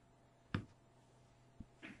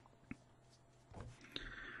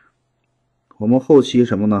我们后期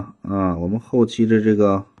什么呢？啊，我们后期的这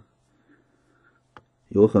个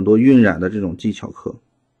有很多晕染的这种技巧课，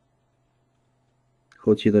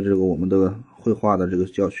后期的这个我们的绘画的这个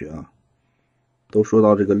教学啊，都说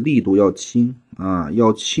到这个力度要轻啊，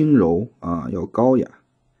要轻柔啊，要高雅。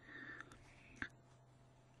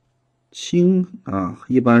轻啊，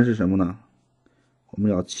一般是什么呢？我们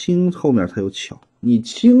要轻，后面才有巧。你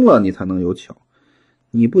轻了，你才能有巧；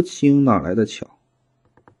你不轻，哪来的巧？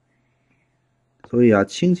所以啊，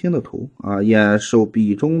轻轻的涂啊，手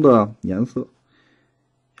笔中的颜色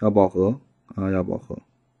要饱和啊，要饱和，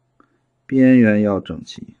边缘要整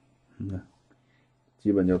齐。你看，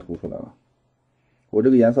基本就涂出来了。我这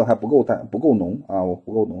个颜色还不够淡，不够浓啊，我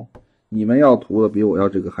不够浓。你们要涂的比我要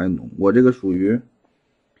这个还浓，我这个属于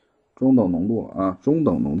中等浓度了啊，中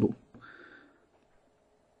等浓度。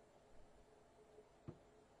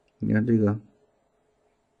你看这个，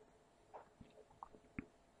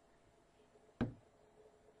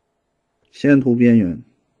先涂边缘，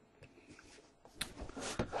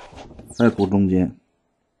再涂中间。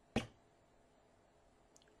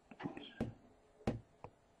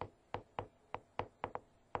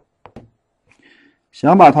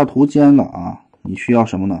想把它涂尖了啊，你需要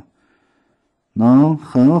什么呢？能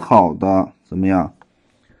很好的怎么样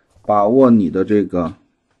把握你的这个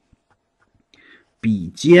笔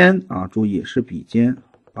尖啊，注意是笔尖，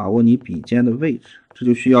把握你笔尖的位置，这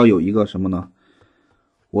就需要有一个什么呢？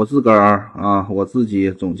我自个儿啊，我自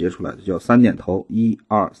己总结出来的叫3点头，1、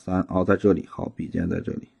2、3，哦，在这里，好，笔尖在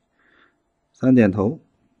这里，3点头。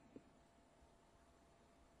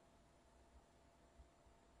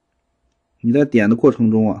你在点的过程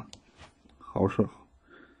中啊，好是好，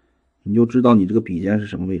你就知道你这个笔尖是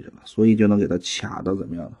什么位置了，所以就能给它卡的怎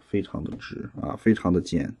么样呢？非常的直啊，非常的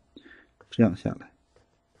尖，这样下来。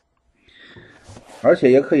而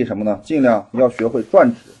且也可以什么呢？尽量要学会转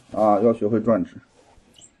指啊，要学会转指。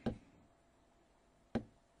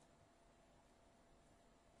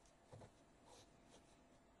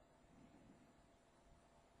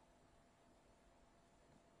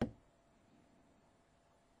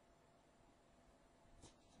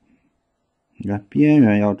你看边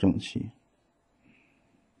缘要整齐，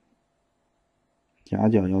夹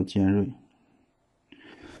角要尖锐。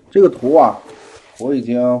这个图啊，我已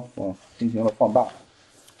经进行了放大。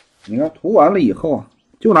你看涂完了以后啊，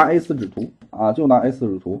就拿 A4 纸涂啊，就拿 A4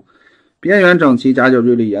 纸涂，边缘整齐，夹角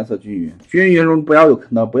锐利，颜色均匀。均匀中不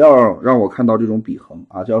要让我看到这种笔横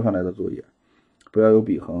啊，交上来的作业不要有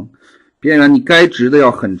笔横。边缘你该直的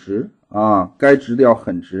要很直啊，该直的要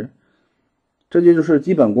很直。这就是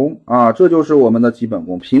基本功啊，这就是我们的基本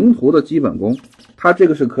功，平涂的基本功。它这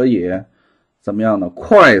个是可以怎么样呢？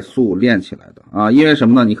快速练起来的啊！因为什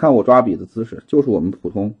么呢？你看我抓笔的姿势，就是我们普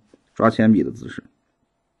通抓铅笔的姿势。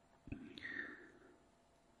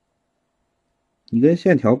你跟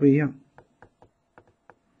线条不一样。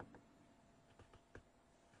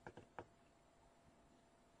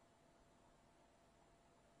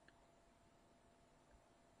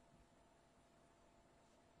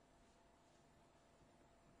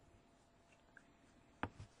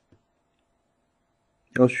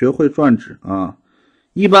要学会转指啊！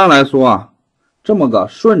一般来说啊，这么个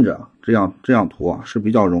顺着这样涂啊是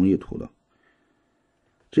比较容易涂的。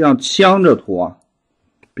这样呛着涂啊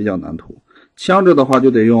比较难涂，呛着的话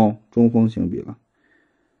就得用中锋型笔了，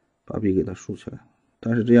把笔给它竖起来。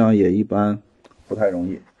但是这样也一般不太容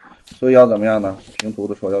易，所以要怎么样呢？平涂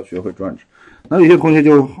的时候要学会转指。那有些同学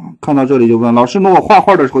就看到这里就问老师：“那我画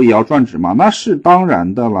画的时候也要转指吗？”那是当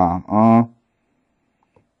然的啦啊！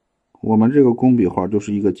我们这个工笔画就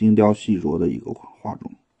是一个精雕细琢的一个画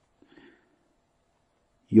种，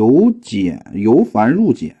由繁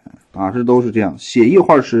入简啊，这都是这样。写意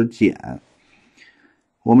画是简。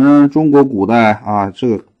我们中国古代啊，这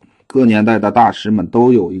个各年代的大师们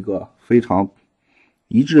都有一个非常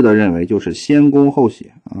一致的认为，就是先工后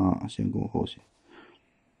写啊，先工后写，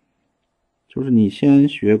就是你先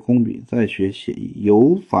学工笔，再学写意，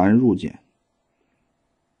由繁入简。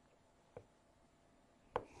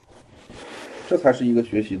这才是一个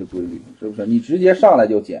学习的规律，是不是？你直接上来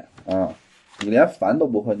就简啊，你连繁都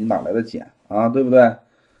不会，你哪来的简啊？对不对？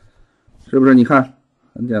是不是？你看，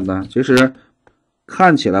很简单。其实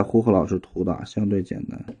看起来胡和老师涂的相对简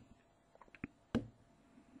单，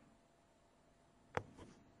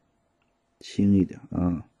轻一点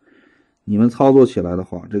啊。你们操作起来的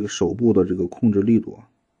话，这个手部的这个控制力度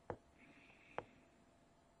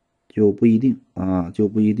就不一定啊，就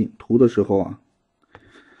不一定。涂的时候啊。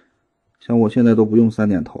像我现在都不用3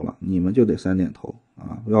点头了，你们就得3点头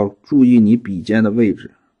啊！要注意你笔尖的位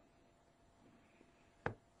置。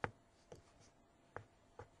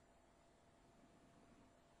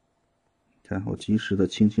看我及时的、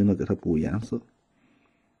轻轻的给它补颜色，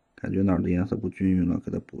感觉哪儿的颜色不均匀了，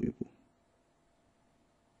给它补一补。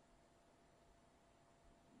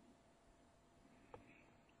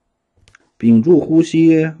屏住呼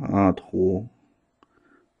吸啊，涂。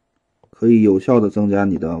可以有效的增加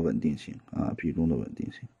你的稳定性啊，笔中的稳定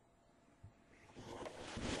性。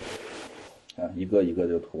啊，一个一个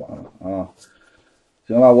就涂完了啊。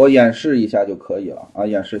行了，我演示一下就可以了啊。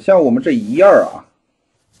演示像我们这一页啊，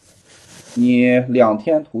你2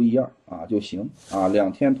天涂一页啊就行啊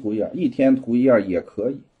，2天涂一页，1天涂一页也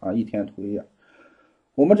可以啊，1天涂一页。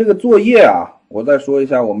我们这个作业啊，我再说一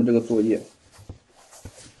下我们这个作业。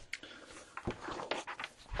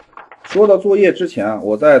说到作业之前啊，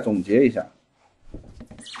我再总结一下。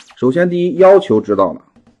首先，第一，要求知道了，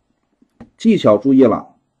技巧注意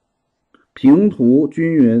了，平涂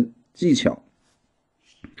均匀，技巧，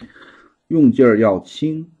用劲儿要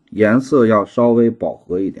轻，颜色要稍微饱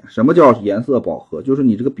和一点。什么叫颜色饱和？就是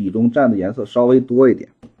你这个笔中占的颜色稍微多一点。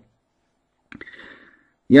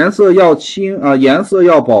颜色要轻啊，颜色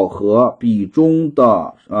要饱和，笔中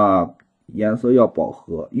的颜色要饱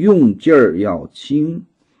和，用劲儿要轻。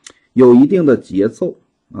有一定的节奏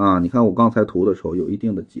啊！你看我刚才涂的时候有一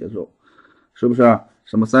定的节奏，是不是？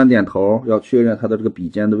什么3点头要确认它的这个笔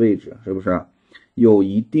尖的位置，是不是？有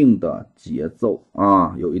一定的节奏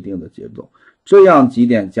啊，有一定的节奏。这样几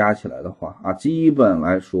点加起来的话啊，基本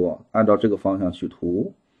来说按照这个方向去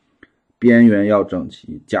涂，边缘要整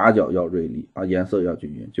齐，夹角要锐利啊，颜色要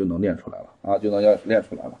均匀，就能练出来了啊，就能练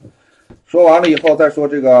出来了。说完了以后再说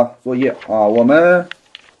这个作业啊，我们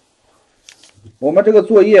这个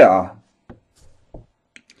作业啊，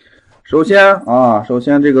首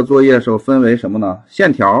先这个作业分为什么呢？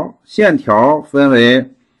线条分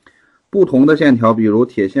为不同的线条，比如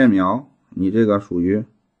铁线描，你这个属于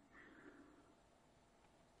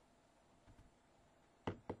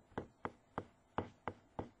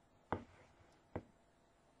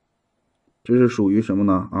这是属于什么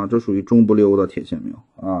呢？啊，这属于中不溜的铁线描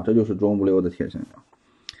啊，这就是中不溜的铁线描。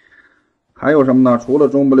还有什么呢？除了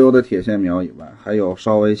中不溜的铁线描以外，还有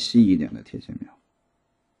稍微细一点的铁线描。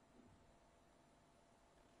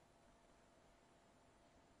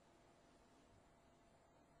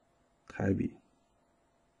开笔。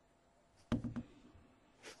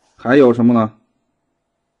还有什么呢？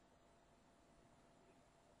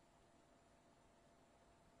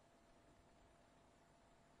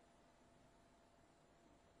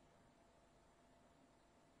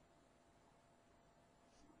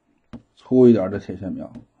粗一点的铁线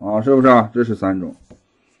描啊，是不是啊？这是3种。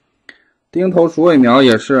钉头鼠尾描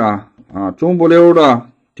也是啊，中不溜的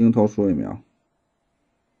钉头鼠尾描。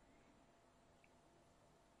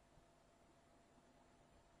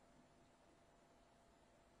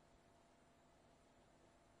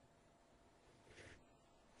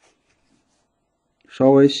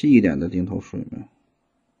稍微细一点的钉头鼠尾描。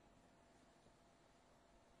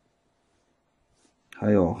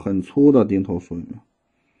还有很粗的钉头鼠尾描。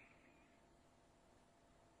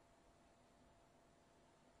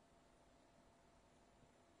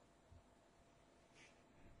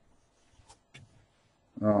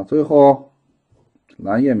最后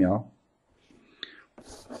蓝叶描，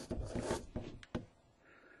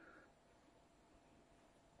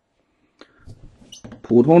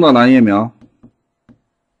普通的蓝叶描，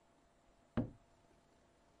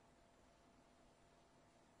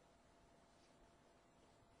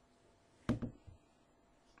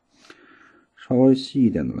稍微细一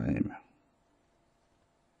点的蓝叶描。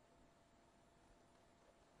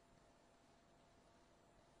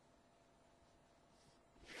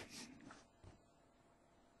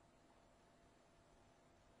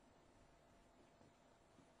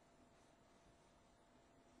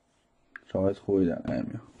稍微粗一点蓝叶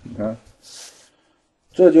描，你看，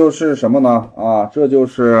这就是什么呢？这就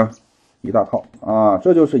是一大套啊，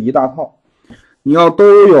这就是一大套。你要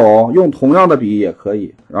都有，用同样的笔也可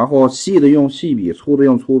以，然后细的用细笔，粗的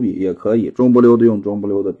用粗笔也可以，中不溜的用中不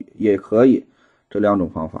溜的笔也可以，这2种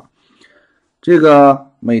方法。这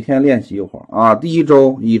个每天练习一会儿啊，第1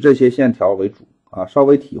周以这些线条为主啊，稍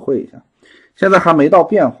微体会一下。现在还没到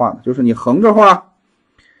变化呢，就是你横着画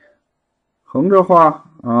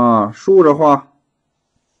竖着画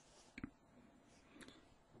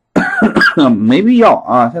没必要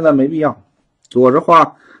啊，现在没必要。左着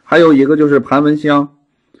画，还有一个就是盘纹香。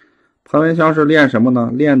盘纹香是练什么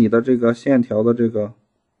呢？练你的这个线条的这个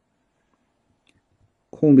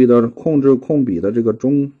控制控笔的这个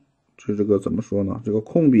这个怎么说呢？这个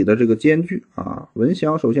控笔的这个间距啊。纹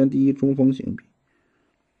香首先第一中锋型笔。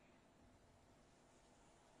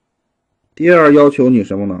第2要求你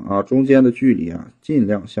什么呢？中间的距离尽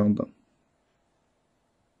量相等。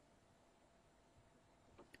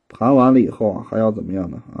盘完了以后还要怎么样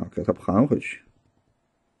呢？给它盘回去，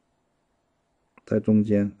在中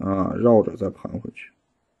间绕着再盘回去。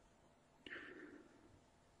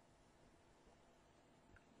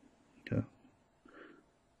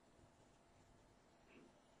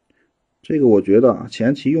这个我觉得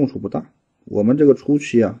前期用处不大，我们这个初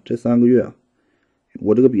期这3个月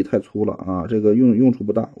我这个笔太粗了这个用处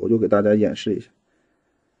不大，我就给大家演示一下。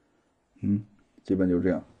基本就这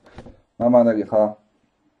样，慢慢的给它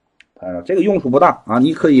盘上。这个用处不大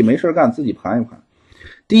你可以没事干自己盘一盘。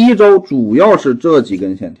第1周主要是这几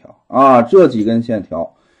根线条这几根线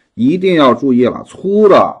条一定要注意了，粗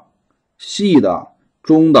的、细的、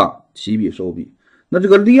中的起笔收笔。那这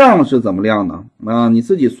个量是怎么量呢？你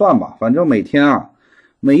自己算吧，反正每天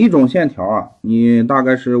每一种线条你大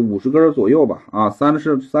概是50根左右吧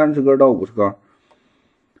30根到50根，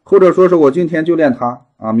或者说是我今天就练它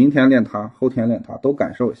明天练它，后天练它，都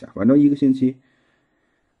感受一下。反正1个星期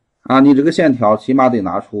你这个线条起码得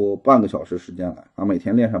拿出半个小时时间来每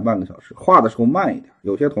天练上半个小时。画的时候慢一点，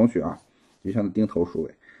有些同学就像钉头鼠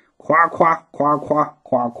尾，夸夸夸夸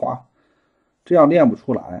夸夸，这样练不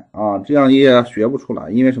出来这样也学不出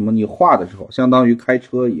来。因为什么？你画的时候相当于开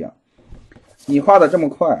车一样，你画的这么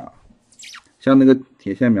快像那个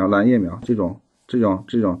铁线描、蓝叶描这种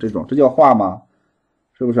这叫画吗？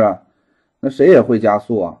是不是？那谁也会加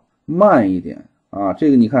速啊，慢一点啊。这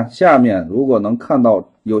个你看下面，如果能看到，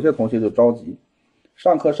有些同学就着急，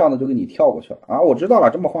上课上的就给你跳过去了啊。我知道了，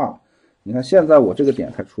这么画了。你看现在我这个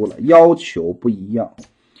点才出来，要求不一样，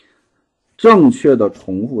正确的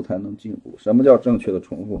重复才能进步。什么叫正确的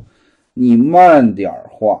重复？你慢点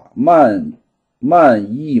画，慢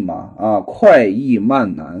易嘛啊，快易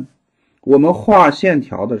慢难。我们画线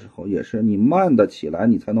条的时候也是，你慢的起来，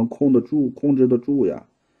你才能控制得住呀。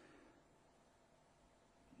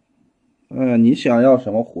你想要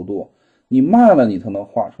什么弧度，你慢了你才能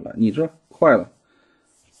画出来，你这快了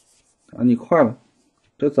啊，你快了，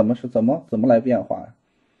这怎么来变化呀？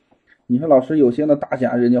你说老师有些那大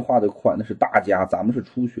家人家画的快，那是大家，咱们是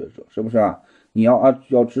初学者，是不是啊？你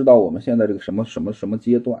要知道我们现在这个什么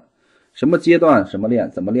阶段，什么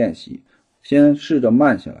怎么练习，先试着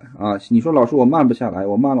慢下来啊。你说老师我慢不下来，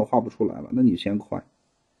我慢了画不出来了，那你先快，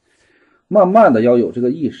慢慢的要有这个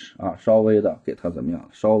意识啊，稍微的给它怎么样，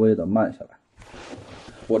稍微的慢下来。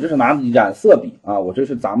我这是拿染色笔啊，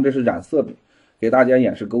咱们这是染色笔，给大家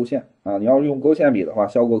演示勾线啊。你要用勾线笔的话，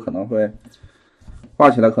效果可能会画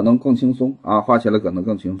起来可能更轻松啊，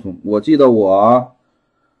我记得我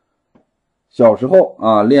小时候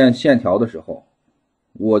啊练线条的时候，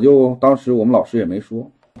当时我们老师也没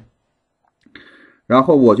说，然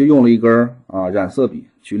后我就用了一根染色笔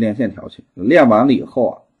去练线条去。练完了以后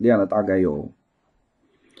啊，练了大概有，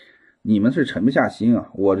你们是沉不下心啊，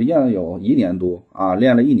我这练了有1年多啊，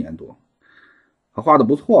练了1年多，画的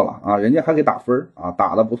不错了啊，人家还给打分啊，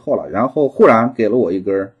打的不错了。然后忽然给了我一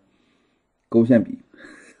根勾线笔，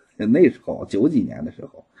那时候90几年的时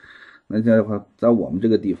候，那在我们这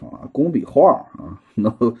个地方啊，工笔画啊，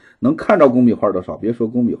能看着工笔画多少，别说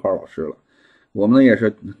工笔画老师了，我们也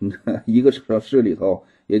是一个市里头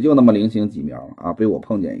也就那么零星几苗啊，被我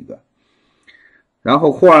碰见一个，然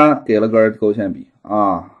后忽然给了根勾线笔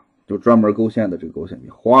啊，就专门勾线的这个勾线笔，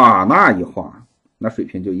画那一画，那水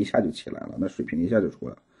平就一下就起来了，那水平一下就出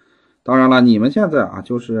来了。当然了，你们现在啊，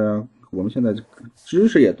就是我们现在知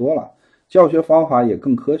识也多了，教学方法也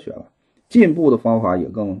更科学了，进步的方法也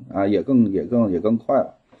更快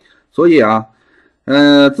了。所以啊，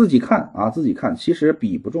自己看，其实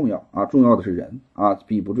笔不重要啊，重要的是人啊，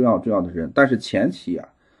笔不重要，重要的是人。但是前期啊，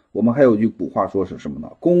我们还有一句古话说是什么呢？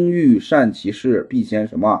工欲善其事，必先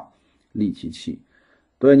什么？利其器。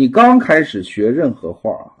对，你刚开始学任何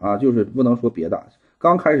画啊，就是不能说别的，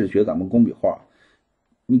刚开始学咱们工笔画，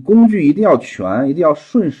你工具一定要全，一定要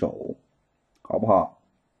顺手，好不好？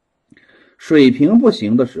水平不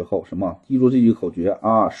行的时候，什么？记住这句口诀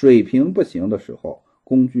啊！水平不行的时候，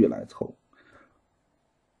工具来凑；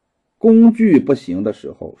工具不行的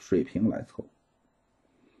时候，水平来凑。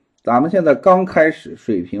咱们现在刚开始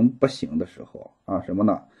水平不行的时候啊，什么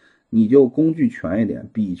呢？你就工具全一点，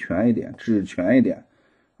笔全一点，纸全一点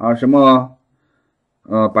啊，什么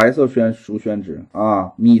白色书宣纸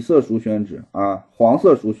啊，米色书宣纸啊，黄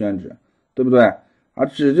色书宣纸，对不对啊？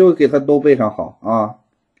纸就给它都备上好啊，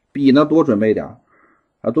笔呢多准备点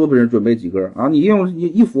啊，多准备几根啊。你用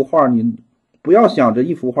一幅画，你不要想着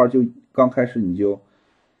一幅画就刚开始你就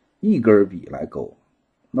一根笔来勾。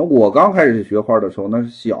那我刚开始学画的时候那是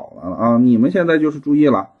小了啊，你们现在就是注意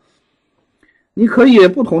了，你可以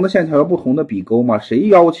不同的线条不同的笔勾嘛，谁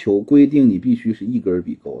要求规定你必须是一根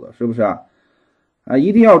笔勾的，是不是啊？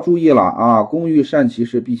一定要注意了啊！工欲善其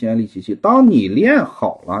事，必先利其器。当你练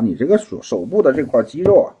好了，你这个手部的这块肌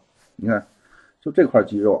肉啊，你看，就这块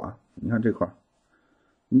肌肉啊，你看这块，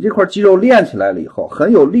你这块肌肉练起来了以后，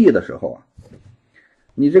很有力的时候啊，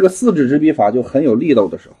你这个四指执笔法就很有力道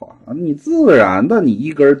的时候啊，你自然的你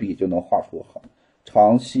一根笔就能画出好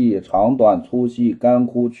长细、长短、粗细、干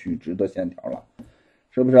枯、曲直的线条了，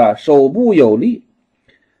是不是啊？手部有力。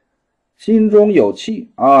心中有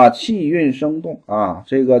气啊，气运生动啊，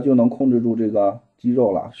这个就能控制住这个肌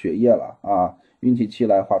肉了、血液了啊，运起气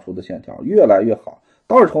来画出的线条越来越好。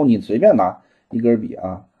到时候你随便拿一根笔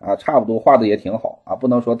啊，差不多画的也挺好啊，不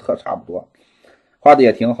能说特差不多，画的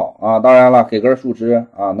也挺好啊。当然了，给根树枝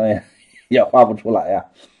啊，那也画不出来呀，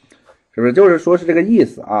是不是？就是说是这个意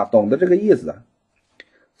思啊，懂得这个意思。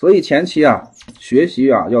所以前期啊，学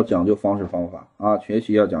习啊要讲究方式方法啊，学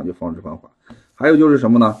习要讲究方式方法。还有就是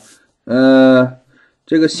什么呢？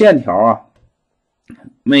这个线条啊，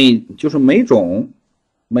就是每种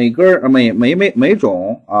每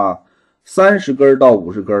种啊30根到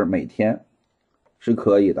50根每天是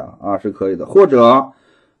可以的啊，是可以的。或者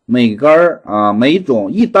每根啊每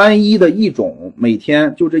种单一的一种每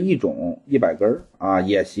天就这一种100根啊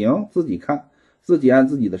也行，自己看，自己按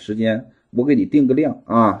自己的时间，我给你定个量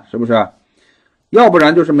啊，是不是？要不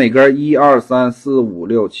然就是每根1、2、3、4、5、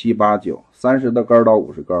6、7、8、9，30的根到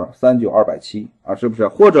50根，39、270啊，是不是？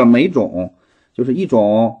或者每种就是一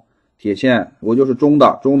种铁线，我就是中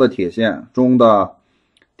的铁线，中的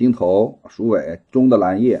钉头、鼠尾，中的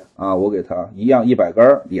蓝叶啊，我给它一样100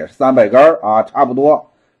根，也是300根啊，差不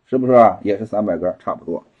多，是不是？也是300根，差不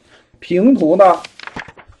多。平涂呢，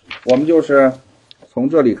我们就是从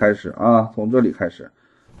这里开始啊，从这里开始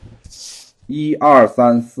，1、2、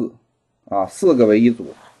3、4啊，4个为一组，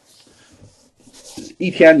一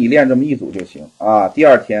天你练这么一组就行啊。第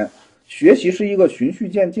二天学习是一个循序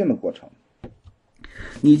渐进的过程。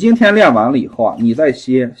你今天练完了以后啊，你再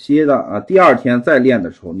歇的啊，第二天再练的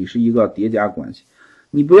时候，你是一个叠加关系。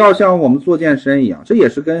你不要像我们做健身一样，这也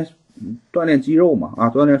是跟锻炼肌肉嘛啊，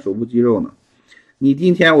锻炼手部肌肉呢。你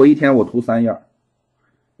今天我一天我涂3样，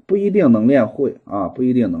不一定能练会啊，不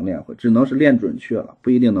一定能练会，只能是练准确了，不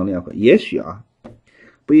一定能练会。也许啊，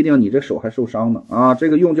不一定你这手还受伤呢啊，这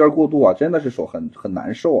个用劲过度啊，真的是手很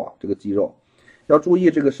难受啊，这个肌肉要注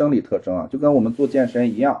意这个生理特征啊，就跟我们做健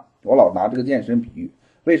身一样，我老拿这个健身比喻。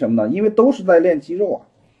为什么呢？因为都是在练肌肉啊。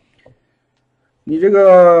你这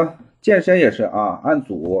个健身也是啊，按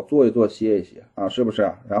组做一做歇一歇啊，是不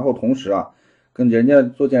是？然后同时啊，跟人家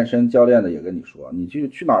做健身教练的也跟你说，你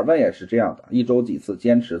去哪儿问也是这样的，一周几次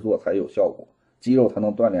坚持做才有效果，肌肉才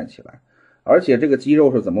能锻炼起来。而且这个肌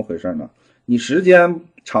肉是怎么回事呢？你时间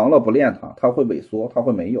长了不练它会萎缩，它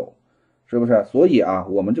会没有，是不是？所以啊，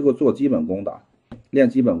我们这个做基本功的，练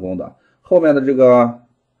基本功的，后面的这个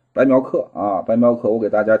白描课啊，白描课我给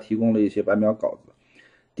大家提供了一些白描稿子。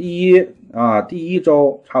第一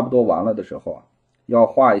周差不多完了的时候啊，要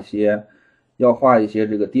画一些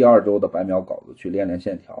这个第2周的白描稿子去练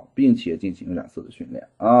线条，并且进行染色的训练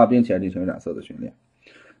啊，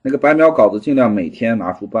那个白描稿子尽量每天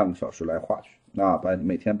拿出半个小时来画去啊，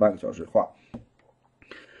每天半个小时画。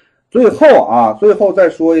最后再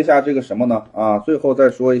说一下这个什么呢啊？最后再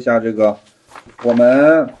说一下这个我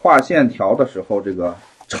们画线条的时候这个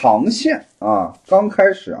长线啊，刚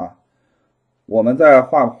开始啊，我们在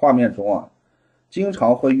画面中啊，经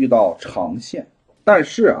常会遇到长线，但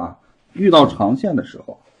是啊，遇到长线的时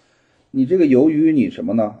候，你这个由于你什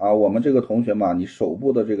么呢啊，我们这个同学嘛，你手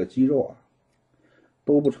部的这个肌肉啊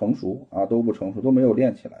都不成熟啊，都没有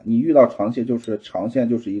练起来，你遇到长线就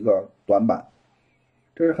是一个短板，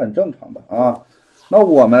这是很正常的啊。那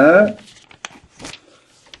我们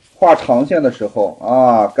画长线的时候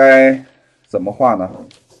啊，该怎么画呢？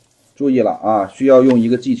注意了啊，需要用一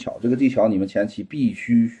个技巧，这个技巧你们前期必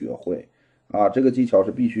须学会啊，这个技巧是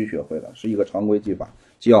必须学会的，是一个常规技法，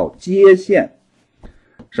叫接线。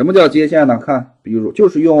什么叫接线呢？看，比如就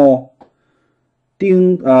是用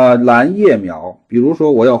蓝叶描，比如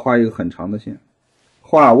说我要画一个很长的线，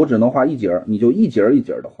我只能画一节，你就一节一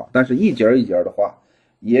节的画，但是一节一节的画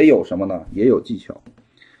也有什么呢？也有技巧。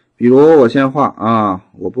比如我先画啊，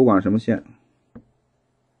我不管什么线，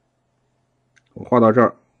我画到这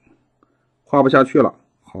儿，画不下去了，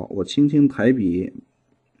好，我轻轻抬笔，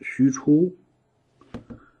虚出，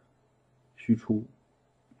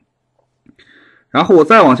然后我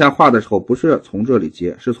再往下画的时候，不是从这里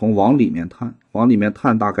接，是从往里面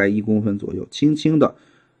探大概1公分左右，轻轻的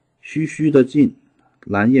虚的进，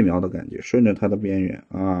蓝叶描的感觉，顺着它的边缘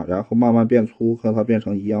啊，然后慢慢变粗，和它变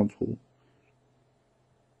成一样粗，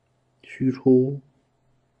虚出，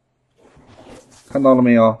看到了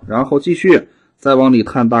没有？然后继续再往里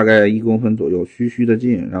探大概1公分左右，虚的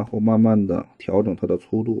进，然后慢慢的调整它的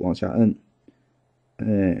粗度，往下摁，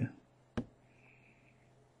哎，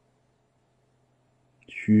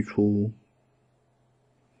虚出，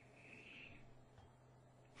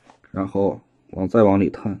然后再往里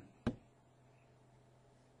探，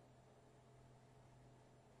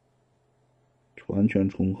完全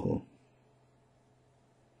重合，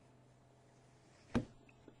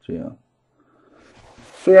这样。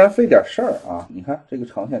虽然费点事儿啊，你看这个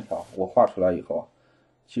长线条我画出来以后，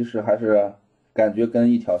其实还是感觉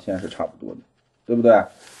跟一条线是差不多的，对不对？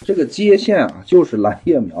这个接线啊，就是蓝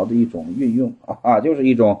叶描的一种运用啊，就是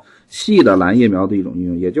一种细的蓝叶描的一种运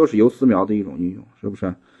用，也就是游丝描的一种运用，是不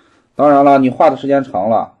是？当然了，你画的时间长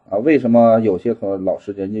了啊，为什么有些老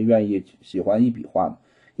师人家喜欢一笔画呢？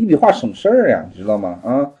一笔画省事儿呀，你知道吗？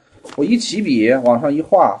啊，我一起笔往上一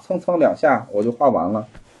画，蹭2下我就画完了，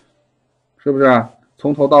是不是？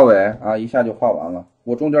从头到尾啊，一下就画完了，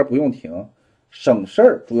我中间不用停，省事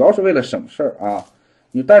儿，主要是为了省事儿啊。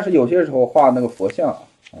但是有些时候画那个佛像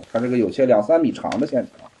啊，它这个有些2、3米长的线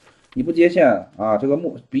条，你不接线啊，这个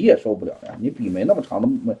笔也受不了呀，你笔没那么长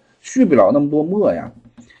的续不了那么多墨呀，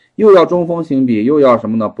又要中锋型笔，又要什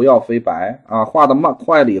么呢？不要飞白啊，画的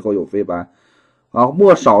快了以后有飞白啊，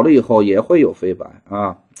墨少了以后也会有飞白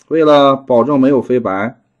啊，为了保证没有飞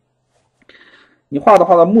白，你画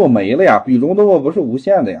的墨没了呀，笔中的墨不是无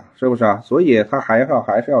限的呀，是不是啊？所以它还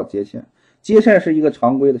是要接线，接线是一个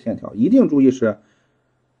常规的线条，一定注意是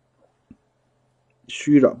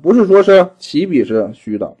虚的，不是说是起笔是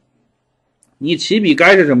虚的。你起笔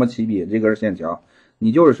该是什么起笔，这根线条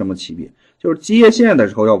你就是什么起笔，就是接线的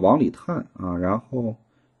时候要往里探啊，然后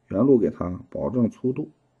原路给它保证粗度，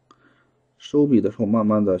收笔的时候慢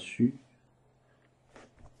慢的虚，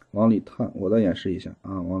往里探。我再演示一下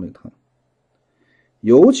啊，往里探。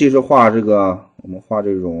尤其是画这个，我们画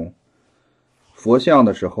这种佛像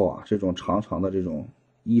的时候啊，这种长长的这种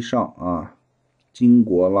衣裳啊，巾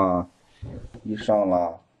帼啦、衣裳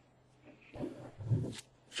啦、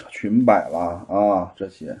裙摆啦啊，这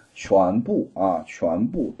些全部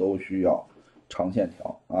都需要长线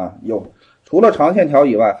条啊。除了长线条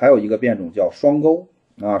以外，还有一个变种叫双钩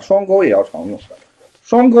啊，双钩也要常用。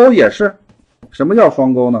双钩也是，什么叫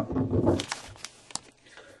双钩呢？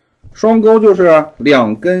双钩就是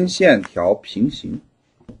两根线条平行，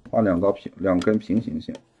画两根平行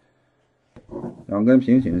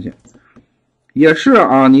线，也是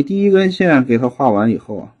啊。你第一根线给它画完以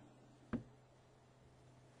后啊，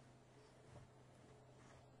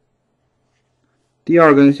第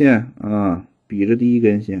二根线啊比着第一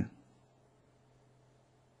根线，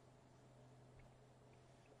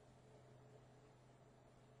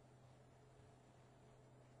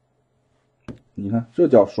你看这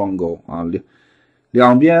叫双钩啊，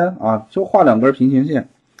两边啊就画两根平行线。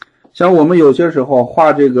像我们有些时候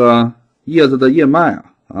画这个叶子的叶脉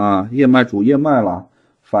啊，叶脉主叶脉啦，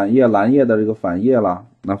反叶蓝叶的这个反叶啦，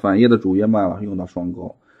那反叶的主叶脉啦，用到双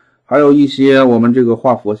钩。还有一些我们这个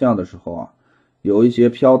画佛像的时候啊，有一些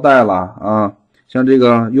飘带啦啊，像这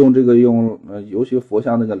个用尤其佛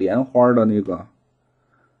像那个莲花的那个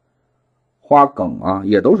花梗啊，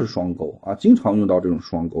也都是双钩啊，经常用到这种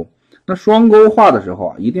双钩。那双钩画的时候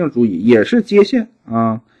啊，一定注意，也是接线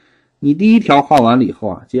啊。你第一条画完了以后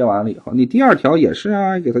啊，接完了以后，你第二条也是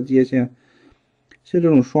啊，给它接线。像这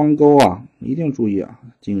种双钩啊，一定注意啊，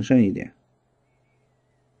谨慎一点。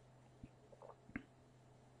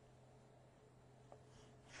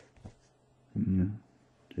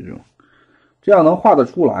这样能画得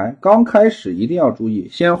出来。刚开始一定要注意，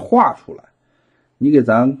先画出来，你给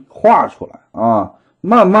咱画出来啊，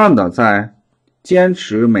慢慢的再坚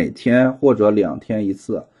持每天或者2天一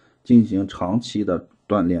次进行长期的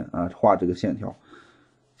锻炼啊，画这个线条，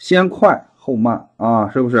先快后慢啊，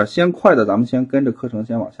是不是？先快的咱们先跟着课程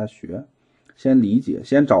先往下学，先理解，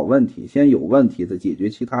先找问题，先有问题再解决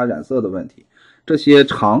其他染色的问题。这些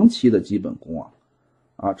长期的基本功啊，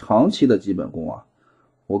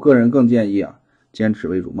我个人更建议啊，坚持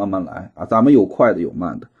为主，慢慢来啊。咱们有快的有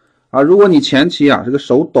慢的啊。如果你前期啊这个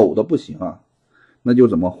手抖的不行啊，那就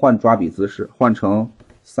怎么换抓笔姿势，换成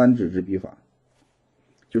3指之笔法，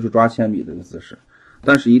就是抓铅笔这个姿势。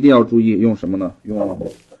但是一定要注意用什么呢？用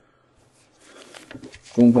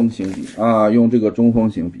中锋型笔啊，用这个中锋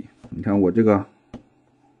型笔。你看我这个，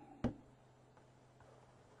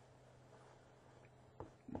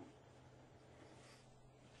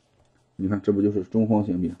你看这不就是中锋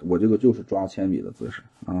型笔？我这个就是抓铅笔的姿势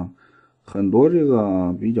啊。很多这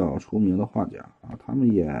个比较出名的画家啊，他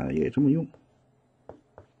们也这么用。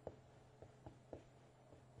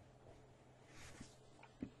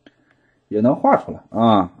也能画出来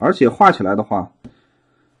啊，而且画起来的话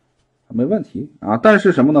没问题啊。但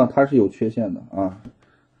是什么呢？它是有缺陷的啊，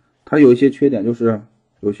它有一些缺点，就是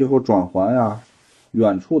有些时候转环呀、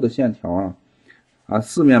远处的线条啊、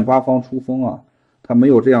四面八方出锋啊，它没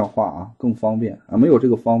有这样画啊更方便啊，没有这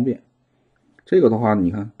个方便。这个的话，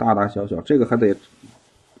你看大大小小，这个还得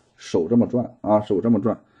手这么转啊，手这么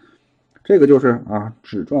转，这个就是啊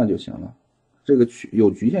只转就行了，这个有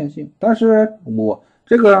局限性。但是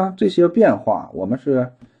这些变化，我们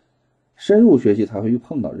是深入学习才会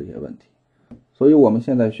碰到这些问题，所以我们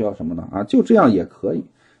现在需要什么呢？啊，就这样也可以，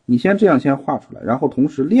你先这样先画出来，然后同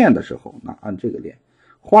时练的时候，那按这个练，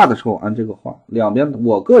画的时候按这个画，两边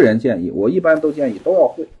我个人建议，我一般都建议都要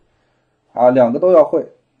会啊，2个都要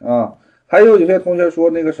会啊。还有些同学说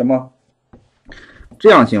那个什么，这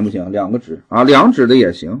样行不行？2个指啊，2指的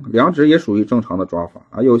也行，2指也属于正常的抓法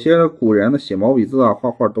啊。有些古人的写毛笔字啊，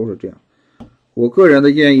画画都是这样。我个人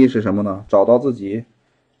的建议是什么呢？找到自己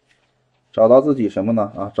什么呢？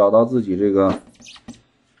啊，找到自己这个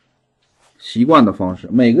习惯的方式。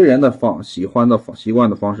每个人的习惯的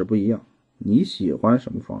方式不一样，你喜欢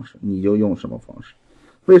什么方式，你就用什么方式。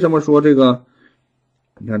为什么说这个？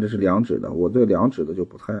你看这是2指的，我对2指的就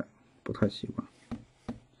不太习惯，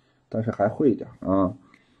但是还会一点啊。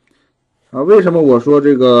为什么我说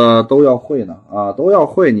这个都要会呢？啊，都要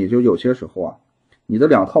会，你就有些时候啊。你的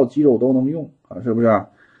2套肌肉都能用啊，是不是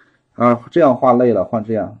啊？这样画累了换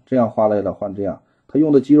这样，这样画累了换这样，它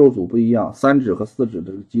用的肌肉组不一样，3指和4指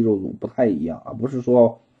的肌肉组不太一样啊，不是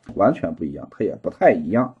说完全不一样，它也不太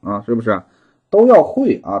一样啊，是不是？都要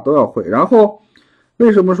会啊，都要会。然后为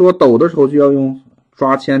什么说抖的时候就要用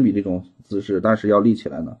抓铅笔这种姿势，但是要立起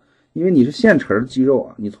来呢？因为你是现成肌肉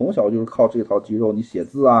啊，你从小就是靠这套肌肉，你写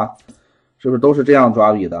字啊，是不是都是这样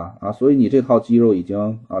抓笔的啊？所以你这套肌肉已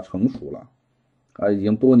经成熟了啊，已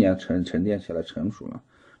经多年沉淀起来成熟了，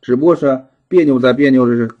只不过是别扭在别扭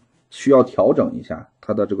的是需要调整一下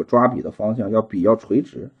它的这个抓笔的方向，笔要垂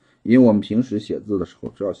直，因为我们平时写字的时候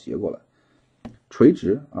就要斜过来，垂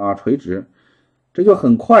直啊，垂直。这就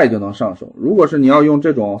很快就能上手。如果是你要用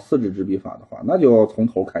这种4指执笔法的话，那就从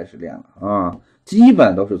头开始练了啊，基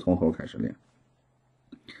本都是从头开始练。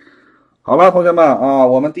好了，同学们啊，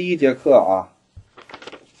我们第1节课啊，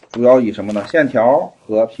主要以什么呢？线条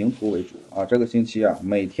和平涂为主啊。这个星期啊，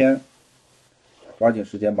每天抓紧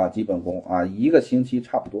时间把基本功啊，1个星期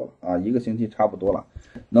差不多了啊，1个星期差不多了，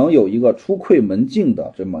能有一个出窥门径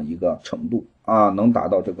的这么一个程度啊，能达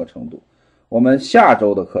到这个程度。我们下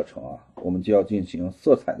周的课程啊，我们就要进行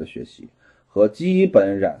色彩的学习和基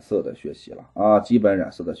本染色的学习了啊，基本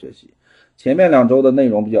染色的学习。前面2周的内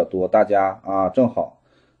容比较多，大家啊正好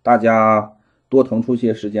大家多腾出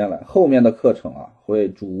些时间来，后面的课程啊会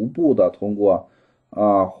逐步的通过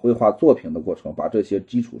绘画作品的过程，把这些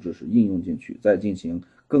基础知识应用进去，再进行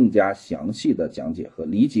更加详细的讲解和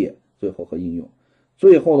理解，最后和应用。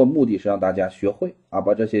最后的目的是让大家学会啊，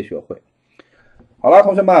把这些学会。好了，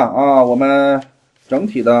同学们啊，我们整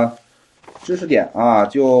体的知识点啊，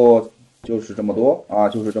就是这么多啊，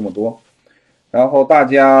就是这么多。然后大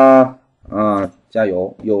家加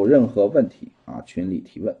油，有任何问题啊，群里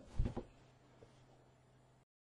提问。